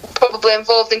probably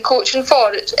involved in coaching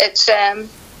for. It's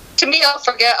to me, I'll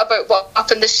forget about what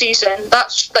happened this season.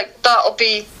 That's that'll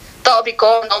be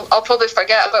gone. I'll probably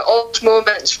forget about all those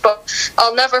moments, but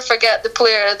I'll never forget the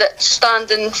player that's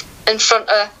standing in front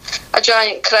of a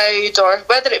giant crowd, or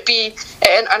whether it be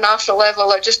at international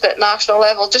level or just at national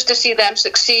level, just to see them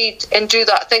succeed and do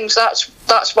that things. That's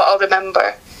what I'll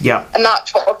remember. And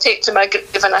that's what I'll take to my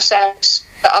grave in a sense.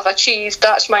 that I've achieved.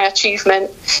 That's my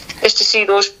achievement, is to see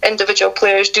those individual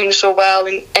players doing so well,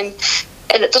 and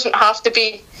it doesn't have to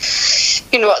be,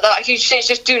 at that huge stage.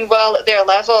 Just doing well at their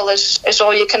level is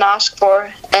all you can ask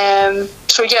for.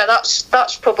 So yeah,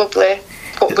 that's probably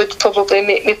what would probably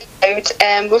make me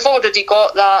proud. We've already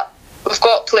got that. We've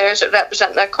got players that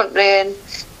represent their country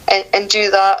and do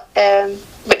that.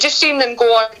 But just seeing them go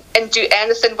on and do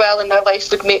anything well in their life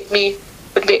would make me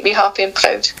happy and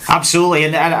proud. Absolutely,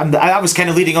 and I was kind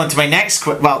of leading on to my next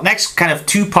kind of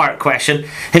two-part question.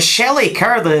 Has Shelley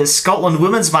Kerr, the Scotland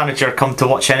women's manager, come to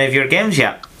watch any of your games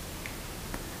yet?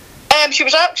 She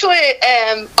was actually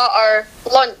at our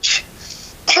lunch.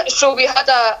 So we had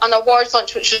an awards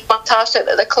lunch, which was fantastic,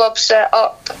 that the club set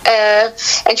up,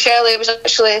 and Shelley was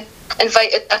actually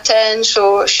invited to attend,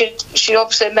 so she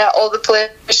obviously met all the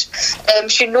players.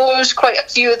 She knows quite a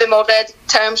few of them already in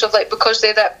terms of, because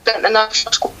they represent the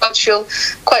national squad, she'll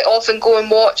quite often go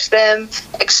and watch them,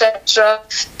 etc.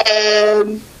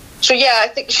 So yeah, I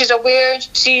think she's aware, she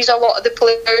sees a lot of the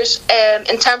players.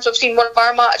 In terms of seeing one of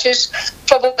our matches,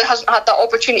 probably hasn't had that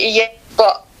opportunity yet,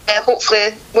 but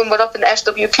hopefully when we're up in the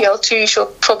SWPL2, she'll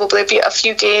probably be at a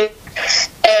few games.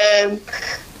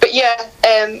 But yeah,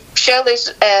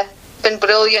 Shelley's been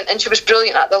brilliant, and she was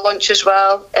brilliant at the lunch as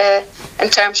well, in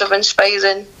terms of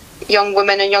inspiring young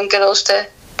women and young girls to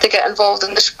get involved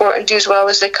in the sport and do as well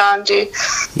as they can do.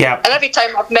 Yeah. And every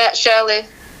time I've met Shelley,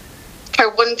 her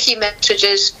one key message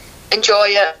is enjoy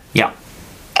it. Yeah.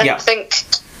 And yeah. I think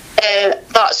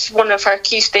that's one of her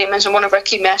key statements and one of her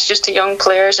key messages to young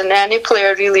players, and any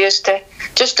player really, is to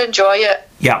just enjoy it.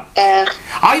 Yeah.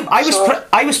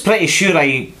 I was pretty sure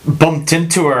I bumped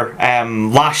into her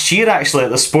last year, actually,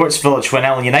 at the Sports Village when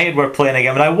Ellen United were playing a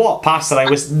game, and I walked past her. I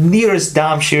was near as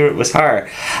damn sure it was her,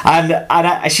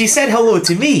 and she said hello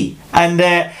to me,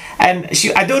 and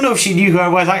she, I don't know if she knew who I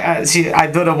was. I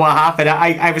don't know what happened.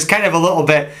 I was kind of a little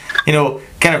bit,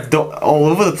 kind of all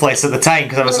over the place at the time,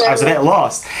 because I was a bit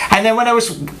lost. And then when I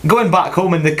was going back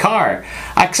home in the car,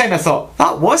 I kind of thought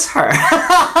that was her.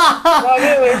 Oh,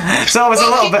 really? So it was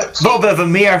a little bit of a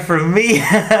mare from me.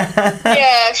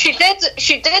 Yeah, she did.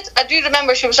 I do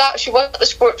remember she was at the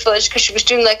Sports Village, because she was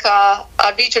doing like a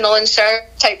regional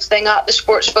insert type thing at the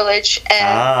Sports Village.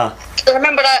 I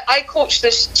remember I coached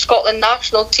this Scotland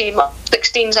national team at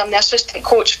 16s. I'm the assistant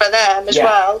coach for them as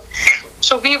well.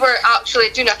 So we were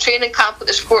actually doing a training camp at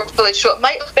the Sports Village. So it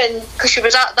might have been, because she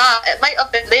was at that, it might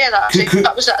have been there actually.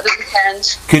 That was at the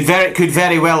weekend. Could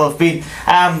very well have been.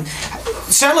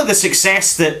 Certainly the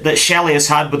success that Shelley has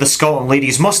had with the Scotland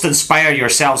ladies must inspire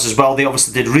yourselves as well. They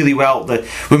obviously did really well at the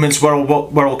Women's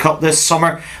World Cup this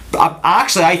summer.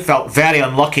 I felt very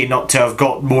unlucky not to have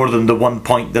got more than the 1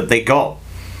 point that they got.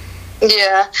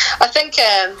 Yeah, I think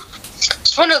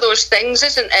it's one of those things,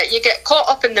 isn't it? You get caught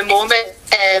up in the moment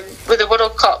with the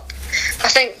World Cup. I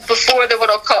think before the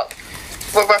World Cup,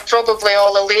 we were probably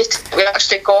all elated that we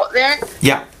actually got there.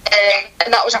 Yeah.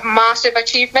 And that was a massive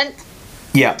achievement.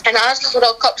 Yeah. And as the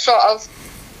World Cup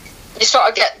you sort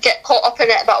of get caught up in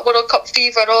it, that World Cup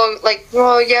fever,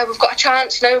 yeah, we've got a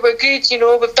chance now, we're good,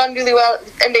 we've done really well.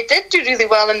 And they did do really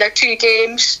well in their 2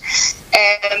 games.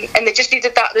 And they just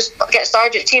needed that against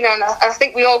Argentina, and I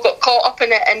think we all got caught up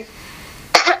in it, and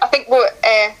I think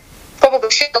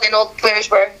probably Shelley and all the players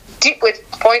were deeply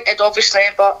disappointed, obviously,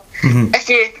 but if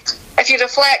you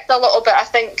reflect a little bit, I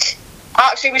think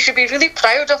actually we should be really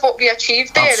proud of what we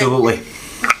achieved there. Absolutely.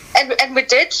 And we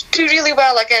did do really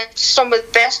well against some of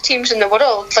the best teams in the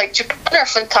world. Like Japan are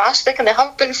fantastic, and they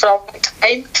have been for a long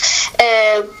time.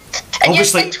 And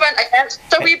yes, things went against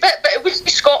us a wee bit, but it was the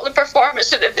Scotland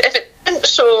performance if it didn't.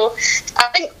 So I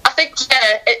think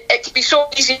it can be so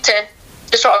easy to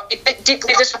sort of be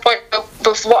deeply disappointed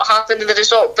with what happened in the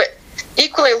result, but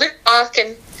equally look back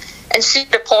and see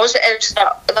the positives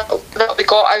that we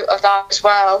got out of that as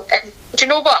well. And do you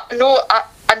know what?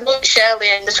 I know Shelley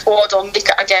and the squad will make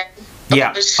it again.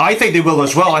 Yeah, I think they will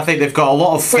as well. I think they've got a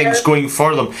lot of things going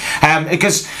for them.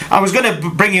 Because I was going to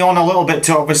bring you on a little bit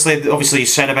to obviously you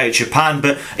said about Japan,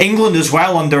 but England as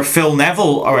well under Phil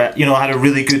Neville, had a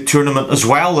really good tournament as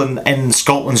well in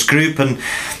Scotland's group, and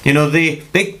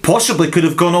they possibly could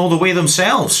have gone all the way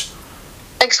themselves.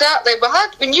 Exactly.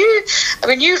 We knew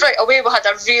right away we had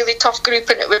a really tough group,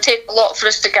 and it would take a lot for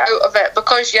us to get out of it,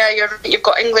 because you've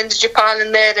got England and Japan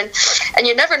in there, and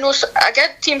you never know.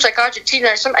 Against teams like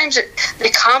Argentina, sometimes they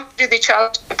can't really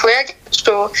challenge to play against.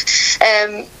 So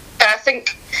I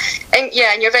think, and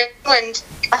you're right,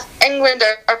 England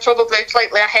are probably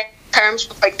slightly ahead in terms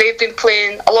of, they've been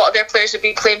playing, a lot of their players have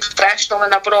been playing professional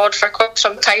and abroad for quite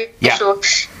some time. Yeah. So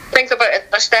think about it,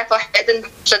 a step ahead in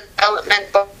development.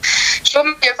 But so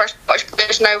many of our Scottish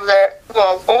players now,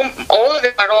 all of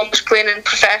them are almost playing in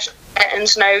professional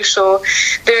settings now, so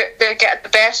they're getting the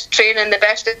best training, the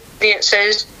best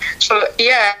experiences. So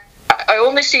yeah, I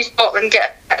only see Scotland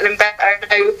getting better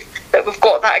now that we've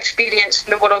got that experience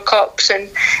in the World Cups, and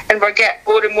we're getting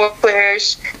more and more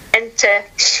players into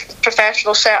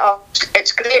professional setups.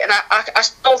 It's great, and I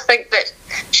still think that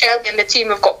Shelley and the team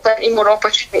have got plenty more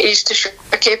opportunities to show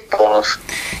what they're capable of.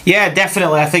 Yeah,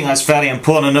 definitely. I think that's very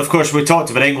important. And of course, we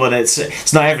talked about England.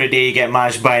 It's not every day you get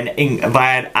managed by an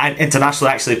international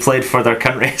that actually played for their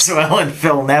country as well, and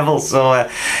Phil Neville. So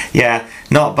yeah,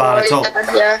 not bad at all.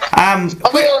 Yeah.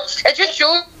 Although it just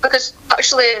shows, because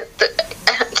actually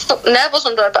Neville's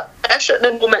under a bit of pressure at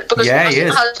the moment, because he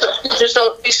hasn't had a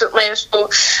result recently. So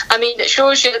I mean, it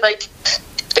shows you like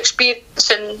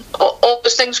experience and all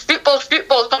those things. Football's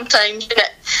football sometimes, and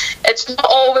it's not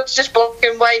always just black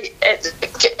and white.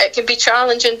 It can be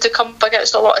challenging to come up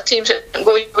against a lot of teams that can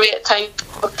go your way at times,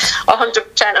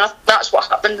 100%, and that's what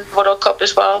happened in the World Cup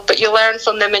as well. But you learn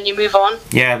from them and you move on.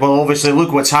 Yeah, well, obviously,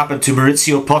 look what's happened to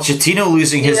Maurizio Pochettino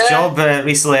losing his job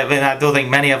recently. I mean, I don't think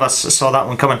many of us saw that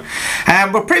one coming.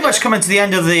 We're pretty much coming to the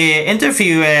end of the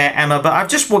interview, Emma, but I've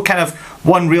just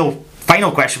one real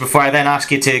final question before I then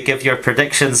ask you to give your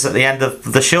predictions at the end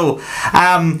of the show.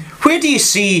 Where do you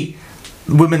see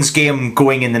women's game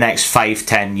going in the next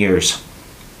 5-10 years?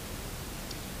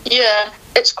 Yeah,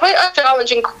 it's quite a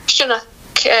challenging question. I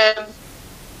think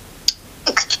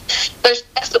there's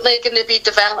definitely going to be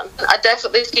development. I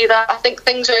definitely see that. I think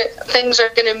things are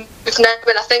going to move now,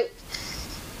 and I think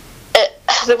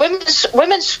the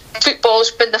women's football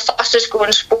has been the fastest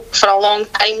growing sport for a long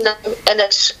time now, and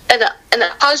it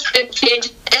has been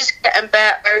changing. It is getting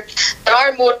better. There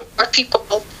are more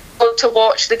people to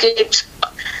watch the games.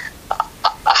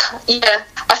 Yeah,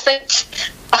 I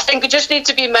think we just need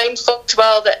to be mindful as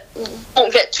well that we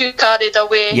won't get too carried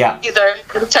away either,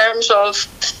 in terms of,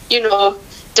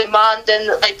 demanding,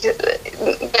 like,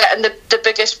 getting the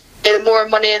biggest, more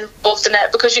money involved in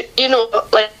it, because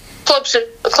like clubs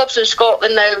in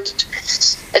Scotland now,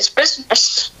 it's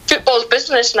business. Football's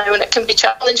business now, and it can be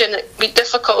challenging, it can be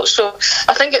difficult. So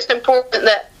I think it's important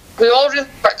that we all really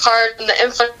work hard on the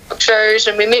infrastructures,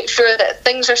 and we make sure that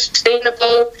things are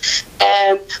sustainable.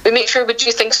 We make sure we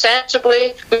do things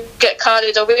sensibly. We get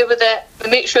carried away with it. We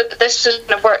make sure that this is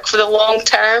going to work for the long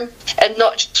term, and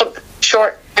not just something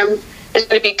short term is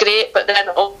going to be great, but then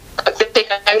it'll take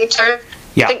a downturn.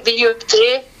 Yeah. I think the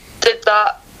USA did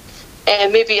that.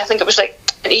 Maybe I think it was like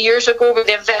 20 years ago, where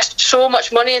they invested so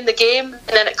much money in the game, and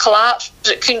then it collapsed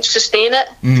because it couldn't sustain it.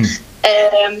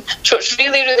 So it's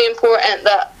really, really important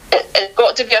that it's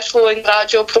got to be a slow and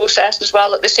gradual process as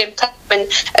well at the same time,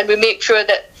 and we make sure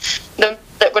that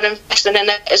we're investing in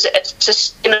it is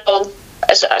sustainable,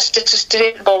 as a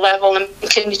sustainable level, and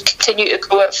can continue to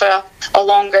grow it for a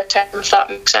longer term, if that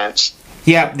makes sense.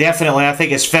 Yeah, definitely. I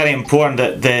think it's very important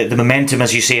that the momentum,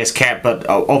 as you say, is kept, but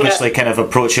obviously kind of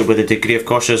approach it with a degree of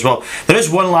caution as well. There is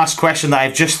one last question that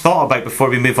I've just thought about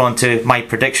before we move on to my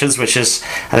predictions, which is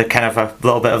kind of a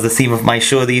little bit of the theme of my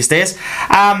show these days.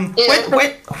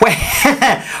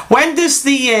 When does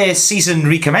the season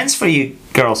recommence for you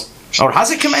girls? Or has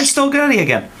it commenced already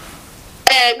again?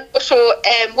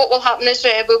 What will happen is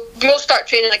we'll start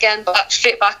training again,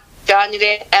 straight back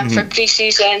January for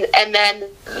pre-season, and then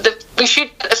we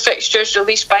should get the fixtures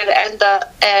released by the end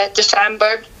of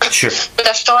December. Sure. With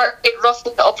a start date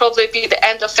roughly, it'll probably be the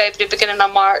end of February, beginning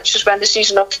of March is when the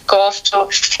season will kick off. So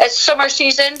it's summer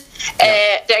season.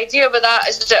 The idea with that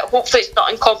is that hopefully it's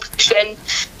not in competition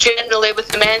generally with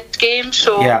the men's game.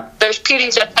 So there's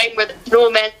periods of time where there's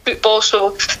no men's football,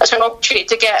 so it's an opportunity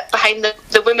to get behind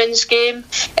the women's game,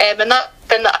 and that's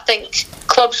something that I think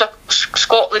clubs across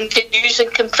Scotland can use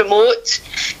and can promote,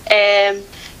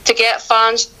 to get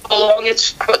fans to go along and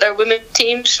support their women's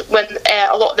teams when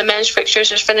a lot of the men's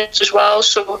fixtures is finished as well.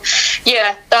 So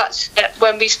yeah, that's it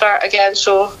when we start again.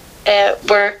 So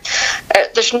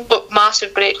there's no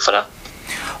massive break for us.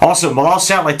 Awesome. Well, I'll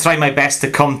certainly try my best to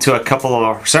come to a couple,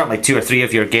 or certainly 2 or 3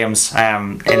 of your games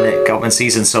in the Scotland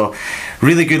season. So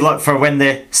really good luck for when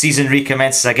the season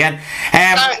recommences again.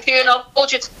 Thank you, and I'll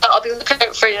hold you to that. I'll be looking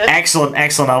out for you. Excellent. I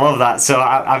love that. So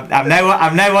I'm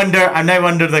now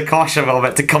under the caution of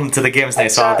it to come to the games now.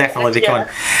 So I'll definitely be coming.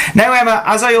 Now, Emma,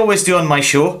 as I always do on my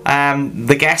show,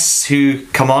 the guests who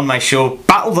come on my show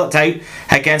battle it out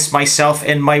against myself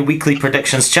in my weekly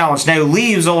predictions challenge. Now,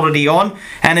 Lee is already on,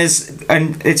 and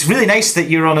it's really nice that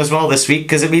you're on as well this week,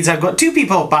 because it means I've got 2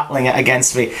 people battling it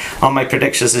against me on my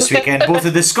predictions this weekend, both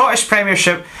in the Scottish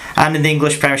Premiership and in the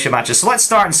English Premiership matches. So let's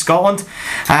start in Scotland,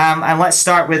 and let's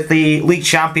start with the league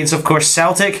champions, of course,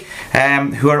 Celtic,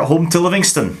 who are at home to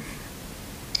Livingston.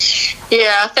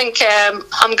 Yeah, I think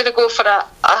I'm going to go for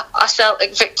a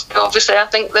Celtic victory. Obviously, I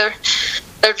think they're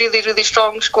really, really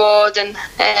strong squad, and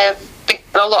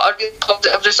a lot of really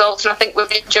positive results. And I think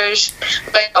with Rangers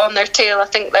right on their tail, I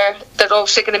think they're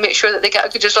obviously going to make sure that they get a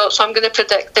good result. So I'm going to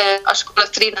predict a score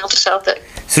of 3-0 to Celtic.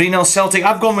 3-0 Celtic.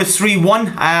 I've gone with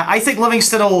 3-1. I think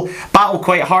Livingston will battle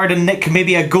quite hard and nick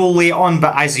maybe a goal late on,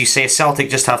 but as you say, Celtic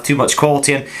just have too much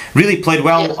quality and really played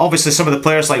well. Yeah. Obviously, some of the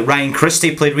players like Ryan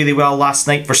Christie played really well last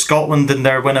night for Scotland in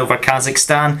their win over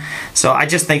Kazakhstan. So I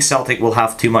just think Celtic will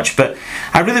have too much. But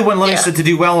I really want Livingston to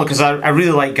do well because I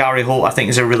really like Gary Holt. I think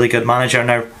he's a really good manager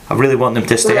now. I really want them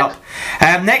to stay up.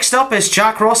 Next up is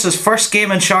Jack Ross's first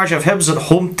game in charge of Hibs at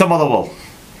home to Motherwell.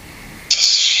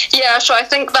 Yeah, so I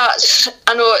think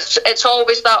I know it's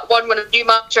always that one when a new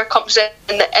manager comes in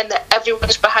and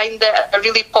everyone's behind it. They're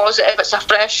really positive. It's a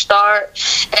fresh start,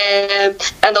 and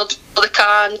they'll do all they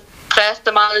can, press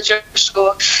the manager.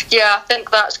 So yeah, I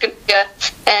think that's going to be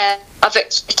a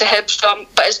victory to Hibs,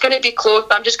 but it's going to be close.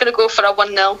 I'm just going to go for a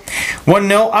 1-0.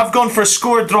 1-0. I've gone for a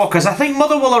score draw because I think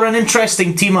Motherwell are an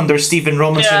interesting team under Stephen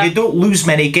Robinson. Yeah. They don't lose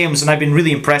many games, and I've been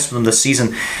really impressed with them this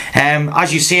season.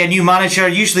 As you say, a new manager,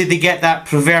 usually they get that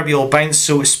proverbial bounce,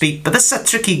 so to speak, but this is a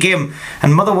tricky game,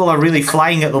 and Motherwell are really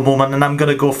flying at the moment, and I'm going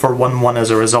to go for 1-1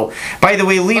 as a result. By the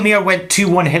way, Lee Mayer went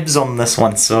 2-1 Hibs on this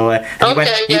one, so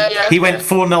he went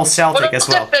 4-0 Celtic as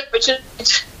well.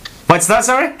 What's that,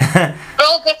 sorry? We're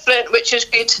all different, which is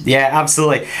good. Yeah,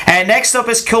 absolutely. Next up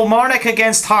is Kilmarnock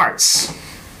against Hearts.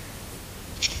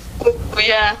 Oh,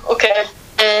 yeah, okay.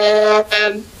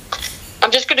 I'm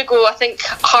just going to go, I think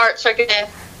Hearts are going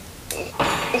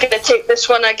to take this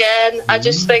one again. I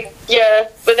just think,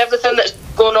 with everything that's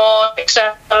going on,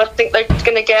 etc., I think they're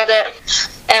going to get it.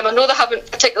 I know they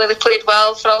haven't particularly played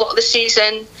well for a lot of the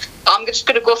season, but I'm just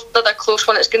going to go for another close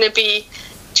one. It's going to be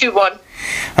 2-1.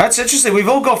 That's interesting. We've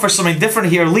all gone for something different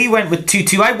here. Lee went with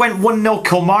 2-2. I went 1-0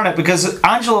 Kilmarnock because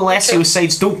Angelo Alessio's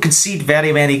sides don't concede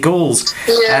very many goals.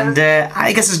 Yeah. And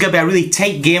I guess it's going to be a really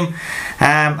tight game.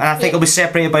 And I think it'll be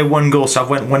separated by 1 goal, so I've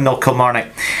went 1-0 Kilmarnock.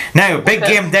 Now, big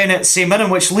game down at St Mirren,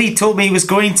 which Lee told me he was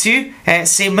going to.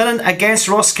 St Mirren against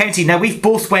Ross County. Now, we've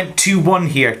both went 2-1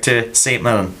 here to St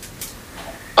Mirren.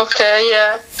 Okay,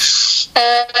 yeah.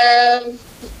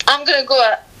 I'm going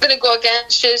to go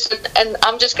against you, and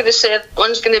I'm just going to say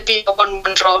one's going to be a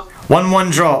 1-1 draw.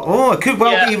 1-1 draw. Oh, it could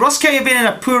well be. Ross County have been in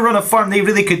a poor run of form. They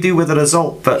really could do with a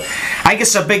result, but I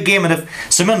guess it's a big game, and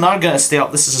if St Mirren are going to stay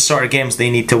up, this is the sort of games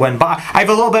they need to win. But I have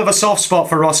a little bit of a soft spot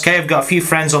for Ross County. I've got a few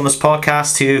friends on this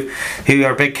podcast who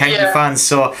are big County fans,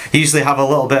 so I usually have a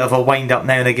little bit of a wind up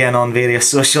now and again on various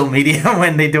social media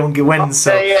when they don't win. Okay,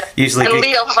 so usually. And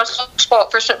Lee will have a soft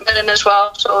spot for St Mirren as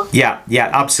well. So yeah,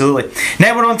 absolutely.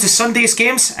 Now we're on to Sunday's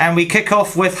games, and we kick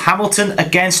off with Hamilton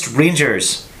against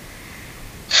Rangers.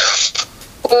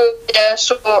 Oh, yeah,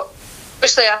 so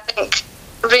obviously I think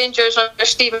Rangers under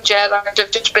Steven Gerrard have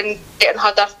just been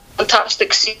had a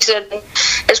fantastic season.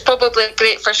 It's probably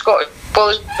great for Scottish football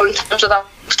in terms of that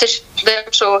competition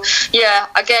there. So yeah,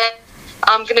 again,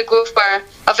 I'm going to go for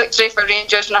a victory for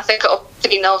Rangers, and I think it'll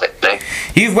be 3-0 victory.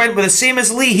 You've went with the same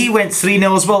as Lee. He went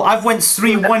 3-0 as well. I've went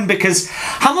 3-1 because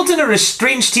Hamilton are a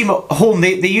strange team at home.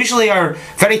 They usually are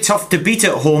very tough to beat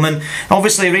at home, and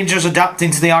obviously Rangers adapting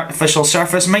to the artificial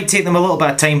surface might take them a little bit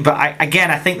of time, but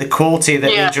I think the quality that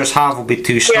Rangers have will be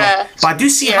too strong. But I do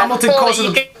see Hamilton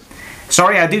causing them...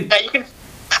 Sorry, I do.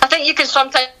 I think you can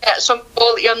sometimes get some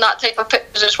quality on that type of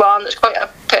pitch as well, and it's quite a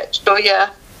pitch, so yeah.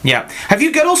 Yeah. Have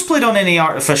you girls played on any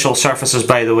artificial surfaces,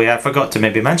 by the way? I forgot to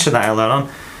maybe mention that earlier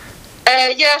on.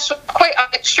 Yeah, so quite a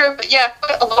mixture, but yeah,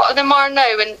 quite a lot of them are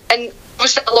now, and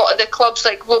obviously a lot of the clubs,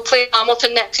 like we'll play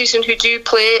Hamilton next season, who do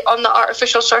play on the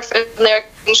artificial surface there.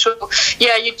 So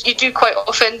yeah, you do quite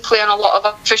often play on a lot of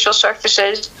artificial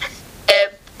surfaces.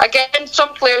 Again,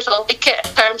 some players will like it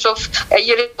in terms of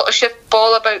you're able to shift the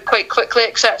ball about quite quickly,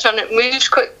 etc., and it moves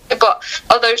quickly, but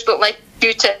others don't like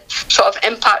due to sort of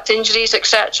impact injuries,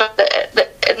 etc.,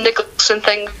 that niggles and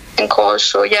things can cause.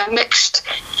 So yeah, mixed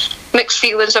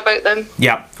feelings about them.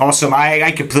 Yeah, awesome.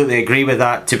 I completely agree with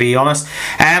that, to be honest.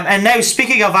 And now,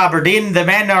 speaking of Aberdeen, the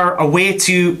men are away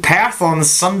to Perth on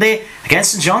Sunday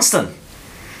against St Johnstone.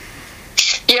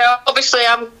 Yeah, obviously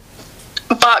I'm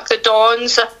back the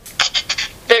Dons.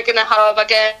 They're going to have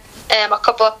again a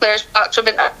couple of players back from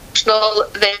international.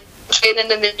 They're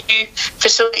training in the new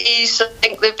facilities. I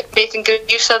think they've been making good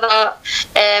use of that.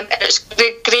 And it's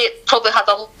great. Probably had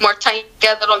a lot more time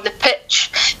together on the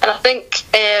pitch, and I think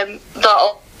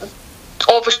that'll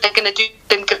obviously going to do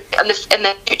in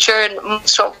the future, and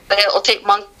sort of it'll take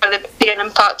months for them to see an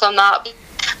impact on that.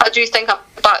 I do think I'm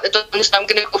back the Dons, and I'm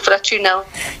going to go for a 2-0.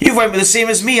 You went with the same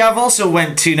as me. I've also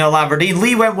went 2-0 Aberdeen.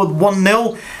 Lee went with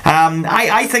 1-0.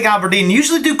 I think Aberdeen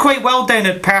usually do quite well down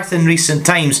at Perth in recent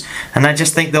times, and I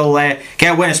just think they'll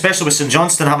get a win, especially with St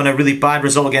Johnstone having a really bad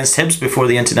result against Hibs before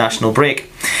the international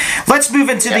break. Let's move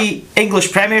into the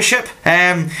English Premiership.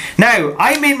 Now,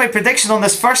 I made my prediction on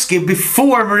this first game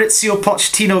before Maurizio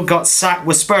Pochettino got sacked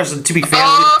with Spurs, and to be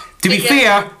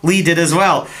fair, Lee did as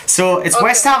well. So it's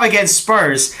West Ham against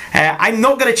Spurs. I'm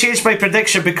not going to change my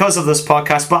prediction because of this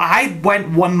podcast, but I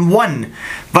went 1-1.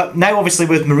 But now, obviously,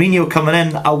 with Mourinho coming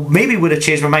in, I maybe would have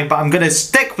changed my mind, but I'm going to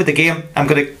stick with the game. I'm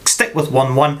going to stick with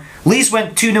 1-1. Lee's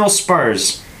went 2-0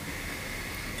 Spurs.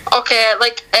 Okay,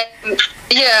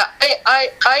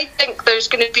 I think there's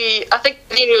going to be. I think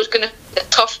Mourinho's going to be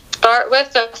tough to start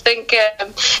with. I think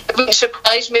it wouldn't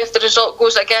surprise me if the result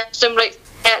goes against him right.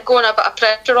 Going a bit of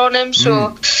pressure on him,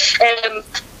 so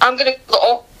I'm going to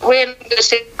go the way, and I'm going to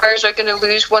say Spurs are going to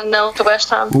lose 1-0 to West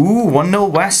Ham. Ooh,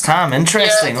 1-0 West Ham,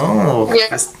 interesting.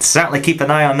 Certainly keep an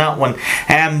eye on that one.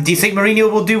 Do you think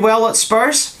Mourinho will do well at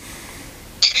Spurs?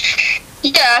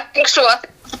 Yeah, I think so. I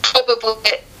think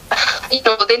probably,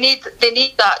 they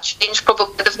need that change.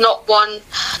 Probably they've not won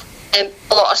a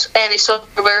lot of any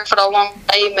silverware for a long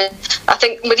time, and I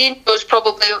think Mourinho is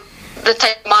probably the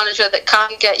type of manager that can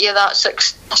get you that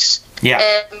success.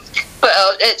 Yeah. But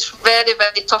it's very,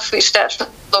 very tough for steps to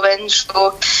win.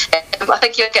 So I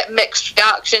think you'll get mixed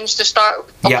reactions to start.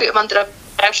 I'll put him under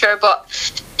pressure, but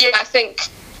yeah, I think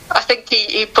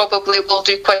he probably will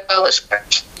do quite well at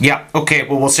Spurs. Yeah, okay,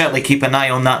 well, we'll certainly keep an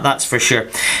eye on that, that's for sure.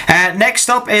 Next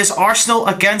up is Arsenal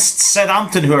against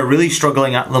Southampton, who are really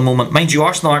struggling at the moment. Mind you,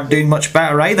 Arsenal aren't doing much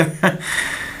better either.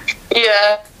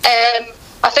 Yeah.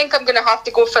 I think I'm going to have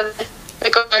to go for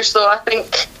the Gunners, though. I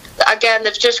think, again,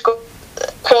 they've just got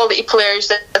quality players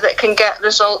that can get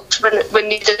results when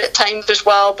needed at times as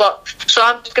well. So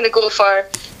I'm just going to go for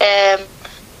a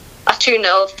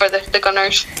 2-0 for the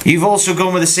Gunners. You've also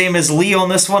gone with the same as Lee on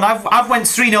this one. I've went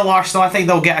 3-0 Arsenal. I think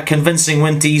they'll get a convincing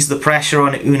win to ease the pressure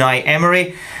on Unai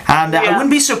Emery. And I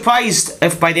wouldn't be surprised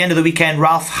if by the end of the weekend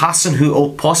Ralph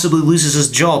Hasenhüttl possibly loses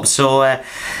his job. So I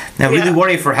really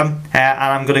worry for him. And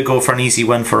I'm going to go for an easy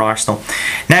win for Arsenal.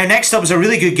 Now, next up is a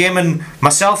really good game, and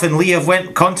myself and Lee have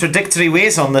went contradictory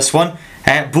ways on this one.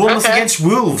 Bournemouth against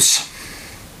Wolves.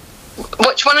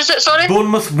 Which one is it, sorry?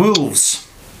 Bournemouth Wolves.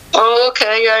 Oh,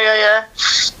 okay, yeah.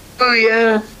 Oh,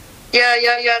 yeah.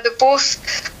 Yeah. They both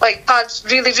had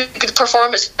really, really good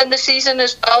performance in the season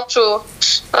as well. So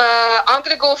I'm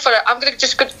going to go for it. I'm going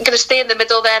to stay in the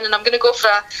middle then, and I'm going to go for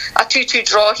a 2-2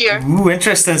 draw here. Ooh,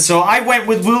 interesting. So I went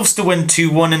with Wolves to win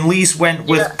 2-1, and Lee's went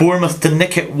with Bournemouth to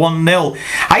nick it 1-0.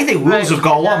 I think Wolves have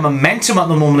got a lot of momentum at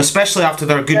the moment, especially after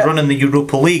their good run in the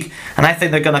Europa League, and I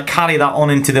think they're going to carry that on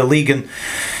into the league, and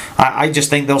I just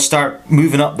think they'll start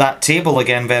moving up that table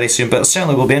again very soon, but it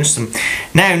certainly will be interesting.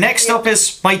 Now, next up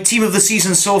is my team of the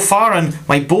season so far, and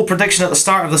my bold prediction at the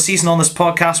start of the season on this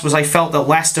podcast was I felt that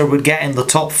Leicester would get in the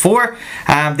top 4.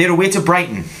 They're away to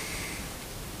Brighton.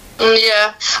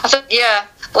 Yeah, I think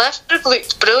Leicester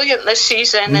looked brilliant this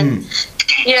season,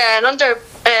 and under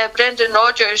Brendan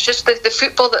Rodgers, just the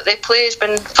football that they play has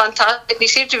been fantastic. They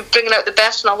seem to be bringing out the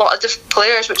best in a lot of different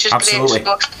players, which is great.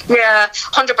 So,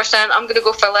 100%. I'm going to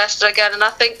go for Leicester again, and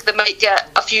I think they might get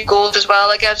a few goals as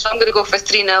well again, so I'm going to go for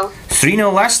 3-0.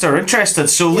 3-0 Leicester, interested.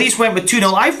 So Lee's went with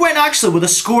 2-0. I've went actually with a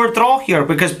score draw here,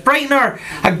 because Brighton are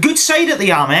a good side at the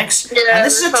Amex, and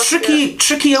this is a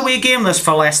tricky away game this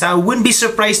for Leicester. I wouldn't be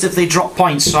surprised if they drop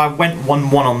points, so I went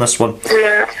 1-1 on this one.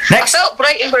 Yeah. Next, I felt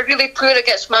Brighton were really poor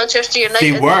against Manchester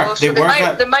United.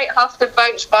 They might have to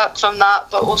bounce back from that,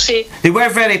 but we'll see. They were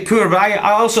very poor, but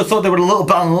I also thought they were a little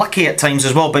bit unlucky at times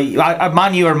as well. But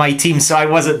Man U are my team, so I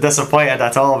wasn't disappointed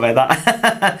at all about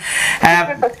that.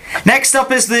 Next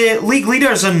up is the league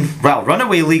leaders and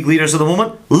runaway league leaders at the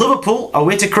moment. Liverpool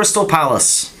away to Crystal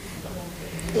Palace.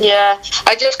 Yeah,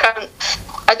 I just can't.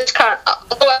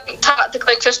 Although I think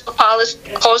tactically Crystal Palace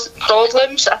cause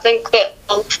problems, I think that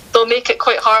they'll make it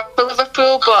quite hard for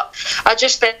Liverpool. But I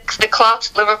just think the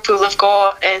class Liverpool have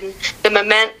got and the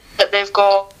momentum that they've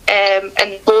got,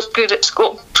 and both good at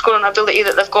scoring ability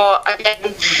that they've got.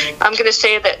 Again, I'm going to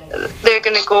say that they're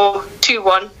going to go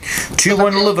 2-1.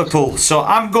 2-1 Liverpool. So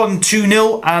I'm going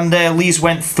 2-0, and Lee's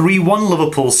went 3-1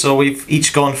 Liverpool. So we've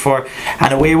each gone for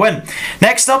an away win.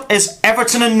 Next up is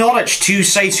Everton and Norwich, two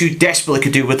sides who desperately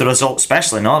could do with the result,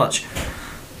 especially Norwich.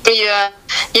 Yeah.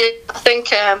 I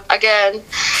think again.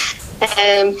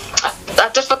 A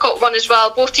difficult one as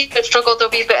well. Both teams have struggled a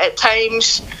wee bit at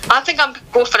times. I think I'm going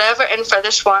to go for Everton for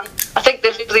this one. I think they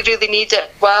really, really need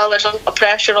it. Well, there's a lot of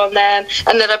pressure on them,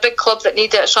 and they're a big club that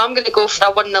need it. So I'm going to go for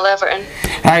a 1-0 Everton.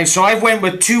 So I went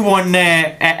with 2-1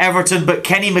 Everton, but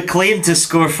Kenny McLean to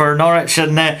score for Norwich,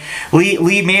 and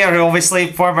Lee Mayer, who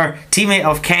obviously former teammate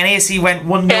of Kenny's, he went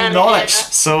 1-0 Norwich. Yeah.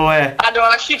 So I know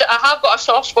I have got a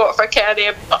soft spot for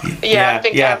Kenny, but I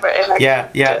think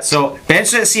Everton. So be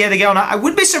interested to see how they get on. I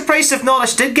would be surprised if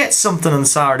Norwich did get something on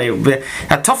Saturday. It would be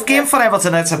a tough game for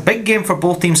Everton. It's a big game for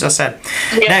both teams, as I said.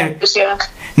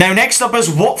 Now next up is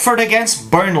Watford against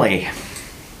Burnley.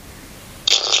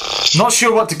 Not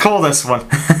sure what to call this one.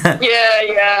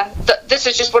 This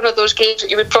is just one of those games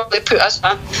that you would probably put as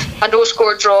a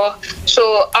no-score draw.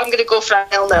 So I'm going to go for a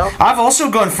 0-0. I've also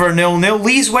gone for a 0-0.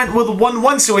 Lee's went with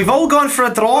 1-1, so we've all gone for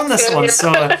a draw on this one.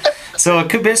 So it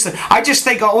could be interesting. I just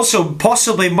think also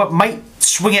possibly might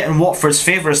swing it in Watford's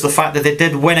favour is the fact that they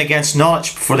did win against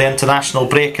Norwich before the international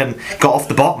break and got off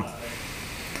the bottom.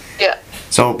 Yeah.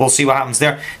 So we'll see what happens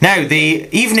there. Now, the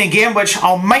evening game, which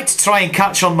I might try and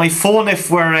catch on my phone if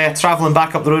we're travelling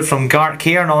back up the road from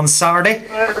Gartcairn on Saturday,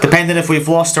 depending if we've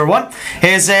lost or won,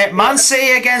 is Man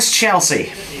City against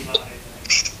Chelsea.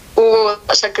 Oh,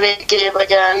 that's a great game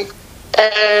again.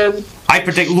 I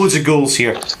predict loads of goals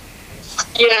here.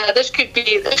 Yeah, this could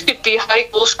be high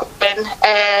goal scoring.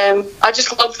 I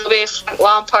just love the way Frank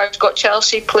Lampard's got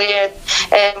Chelsea playing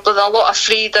with a lot of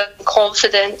freedom,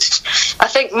 confidence. I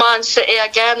think Man City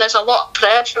again. There's a lot of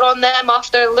pressure on them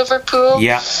after Liverpool.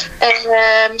 Yeah.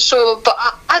 But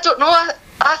I don't know.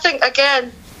 I think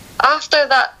again after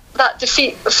that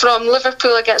defeat from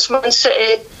Liverpool against Man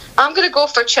City, I'm going to go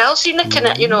for Chelsea nicking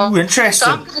it, Ooh,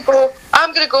 interesting. So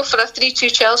I'm going to go for a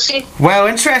 3-2 Chelsea. Well,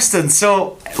 interesting.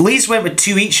 So Lee's went with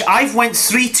 2 each. I've went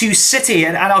 3-2 City,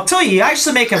 and I'll tell you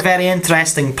actually make a very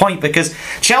interesting point, because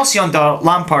Chelsea under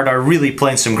Lampard are really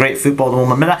playing some great football at the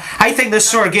moment. I think this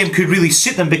sort of game could really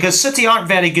suit them, because City aren't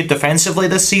very good defensively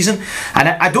this season, and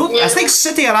I think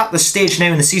City are at the stage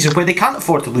now in the season where they can't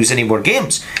afford to lose any more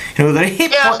games. They're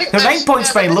 9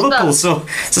 points behind Liverpool, so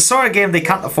it's a sort of game they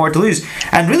can't afford to lose.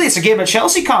 And really, it's a game that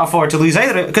Chelsea can't afford to lose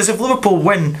either, because if Liverpool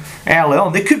win early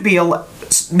on, they could be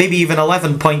maybe even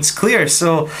 11 points clear.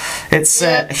 So it's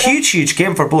a huge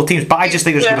game for both teams. But I just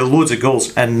think there's going to be loads of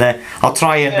goals, and I'll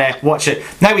try and watch it.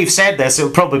 Now we've said this,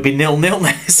 it'll probably be 0-0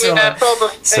 now. So,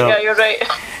 probably. Yeah, you're right.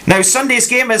 Now Sunday's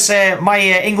game is my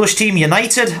English team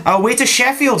United away to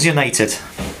Sheffield United.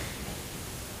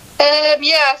 I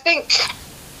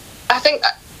think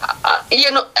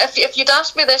if you'd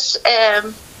asked me this a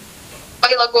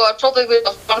while ago, I probably would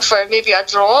have gone for maybe a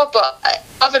draw, but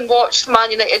having watched Man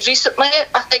United recently,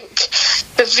 I think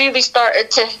they've really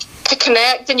started to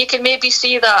connect, and you can maybe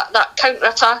see that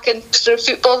counter-attacking through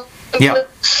football. Yeah.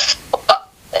 But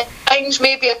at times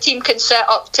maybe a team can set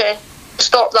up to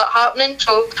stop that happening.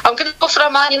 So I'm going to go for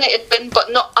a Man United win,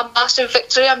 but not a massive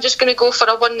victory. I'm just going to go for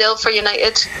a 1-0 for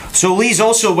United. So Lee's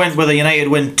also went with a United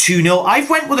win 2-0.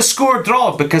 I've went with a score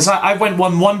draw because I went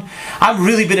 1-1. I've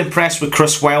really been impressed with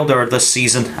Chris Wilder this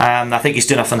season. I think he's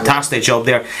doing a fantastic job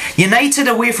there. United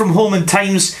away from home in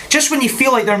times, just when you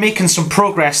feel like they're making some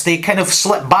progress, they kind of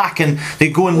slip back and they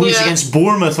go and lose against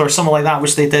Bournemouth or something like that,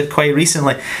 which they did quite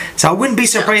recently. So I wouldn't be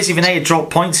surprised if United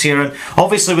drop points here. And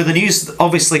obviously with the news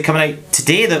coming out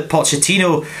today that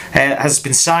Pochettino has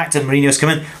been sacked and Mourinho's come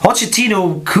in,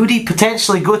 Pochettino, could he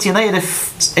potentially go to United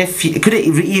could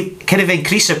it kind of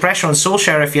increase the pressure on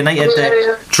Solskjaer if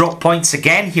United drop points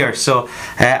again here? So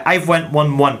I've went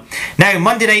 1-1. Now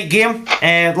Monday night game,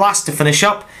 last to finish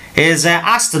up, is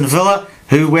Aston Villa,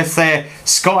 who with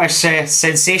Scottish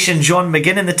sensation John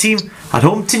McGinn in the team, at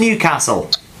home to Newcastle.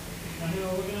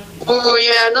 Oh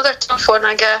yeah, another tough one,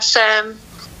 I guess.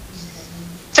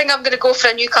 I think I'm going to go for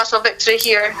a Newcastle victory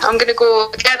here. I'm going to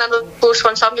go, again, another close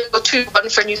one, so I'm going to go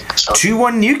 2-1 for Newcastle.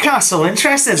 2-1 Newcastle,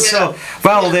 interested. Yeah. So,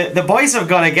 the boys have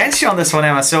gone against you on this one,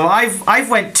 Emma. So I've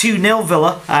went 2-0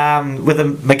 Villa with a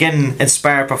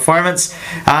McGinn-inspired performance,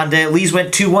 and Lee's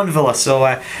went 2-1 Villa.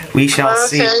 So we shall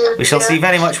see. We shall see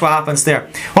very much what happens there.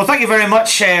 Well, thank you very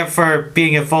much for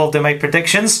being involved in my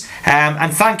predictions,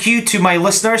 and thank you to my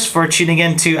listeners for tuning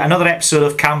in to another episode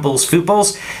of Campbell's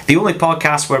Footballs, the only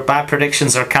podcast where bad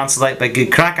predictions are cancelled out by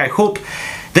good crack. I hope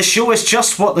this show is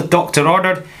just what the doctor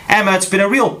ordered. Emma, it's been a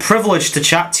real privilege to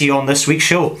chat to you on this week's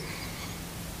show.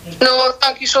 No,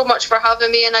 thank you so much for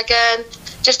having me, and again,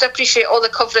 just appreciate all the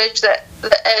coverage that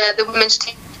the women's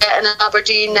team get in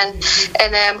Aberdeen, and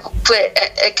hopefully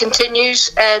it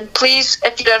continues. And please,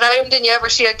 if you're around and you ever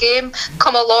see a game,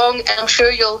 come along, and I'm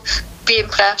sure you'll be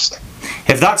impressed.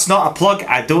 If that's not a plug,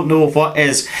 I don't know what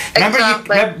is.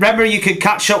 Remember, you could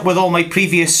catch up with all my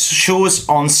previous shows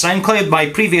on SoundCloud. My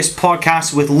previous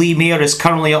podcast with Lee Mayer is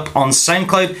currently up on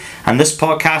SoundCloud, and this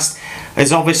podcast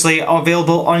is obviously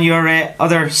available on your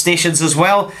other stations as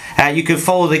well. You can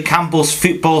follow the Campbell's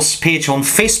Footballs page on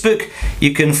Facebook.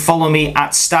 You can follow me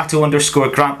at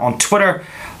Stato_Grant on Twitter,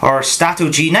 or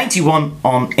StatoG91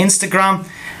 on Instagram.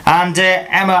 And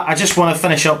Emma, I just want to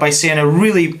finish up by saying a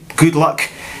really good luck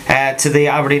to the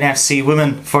Aberdeen FC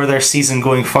women for their season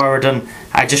going forward, and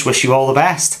I just wish you all the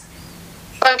best.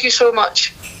 Thank you so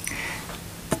much.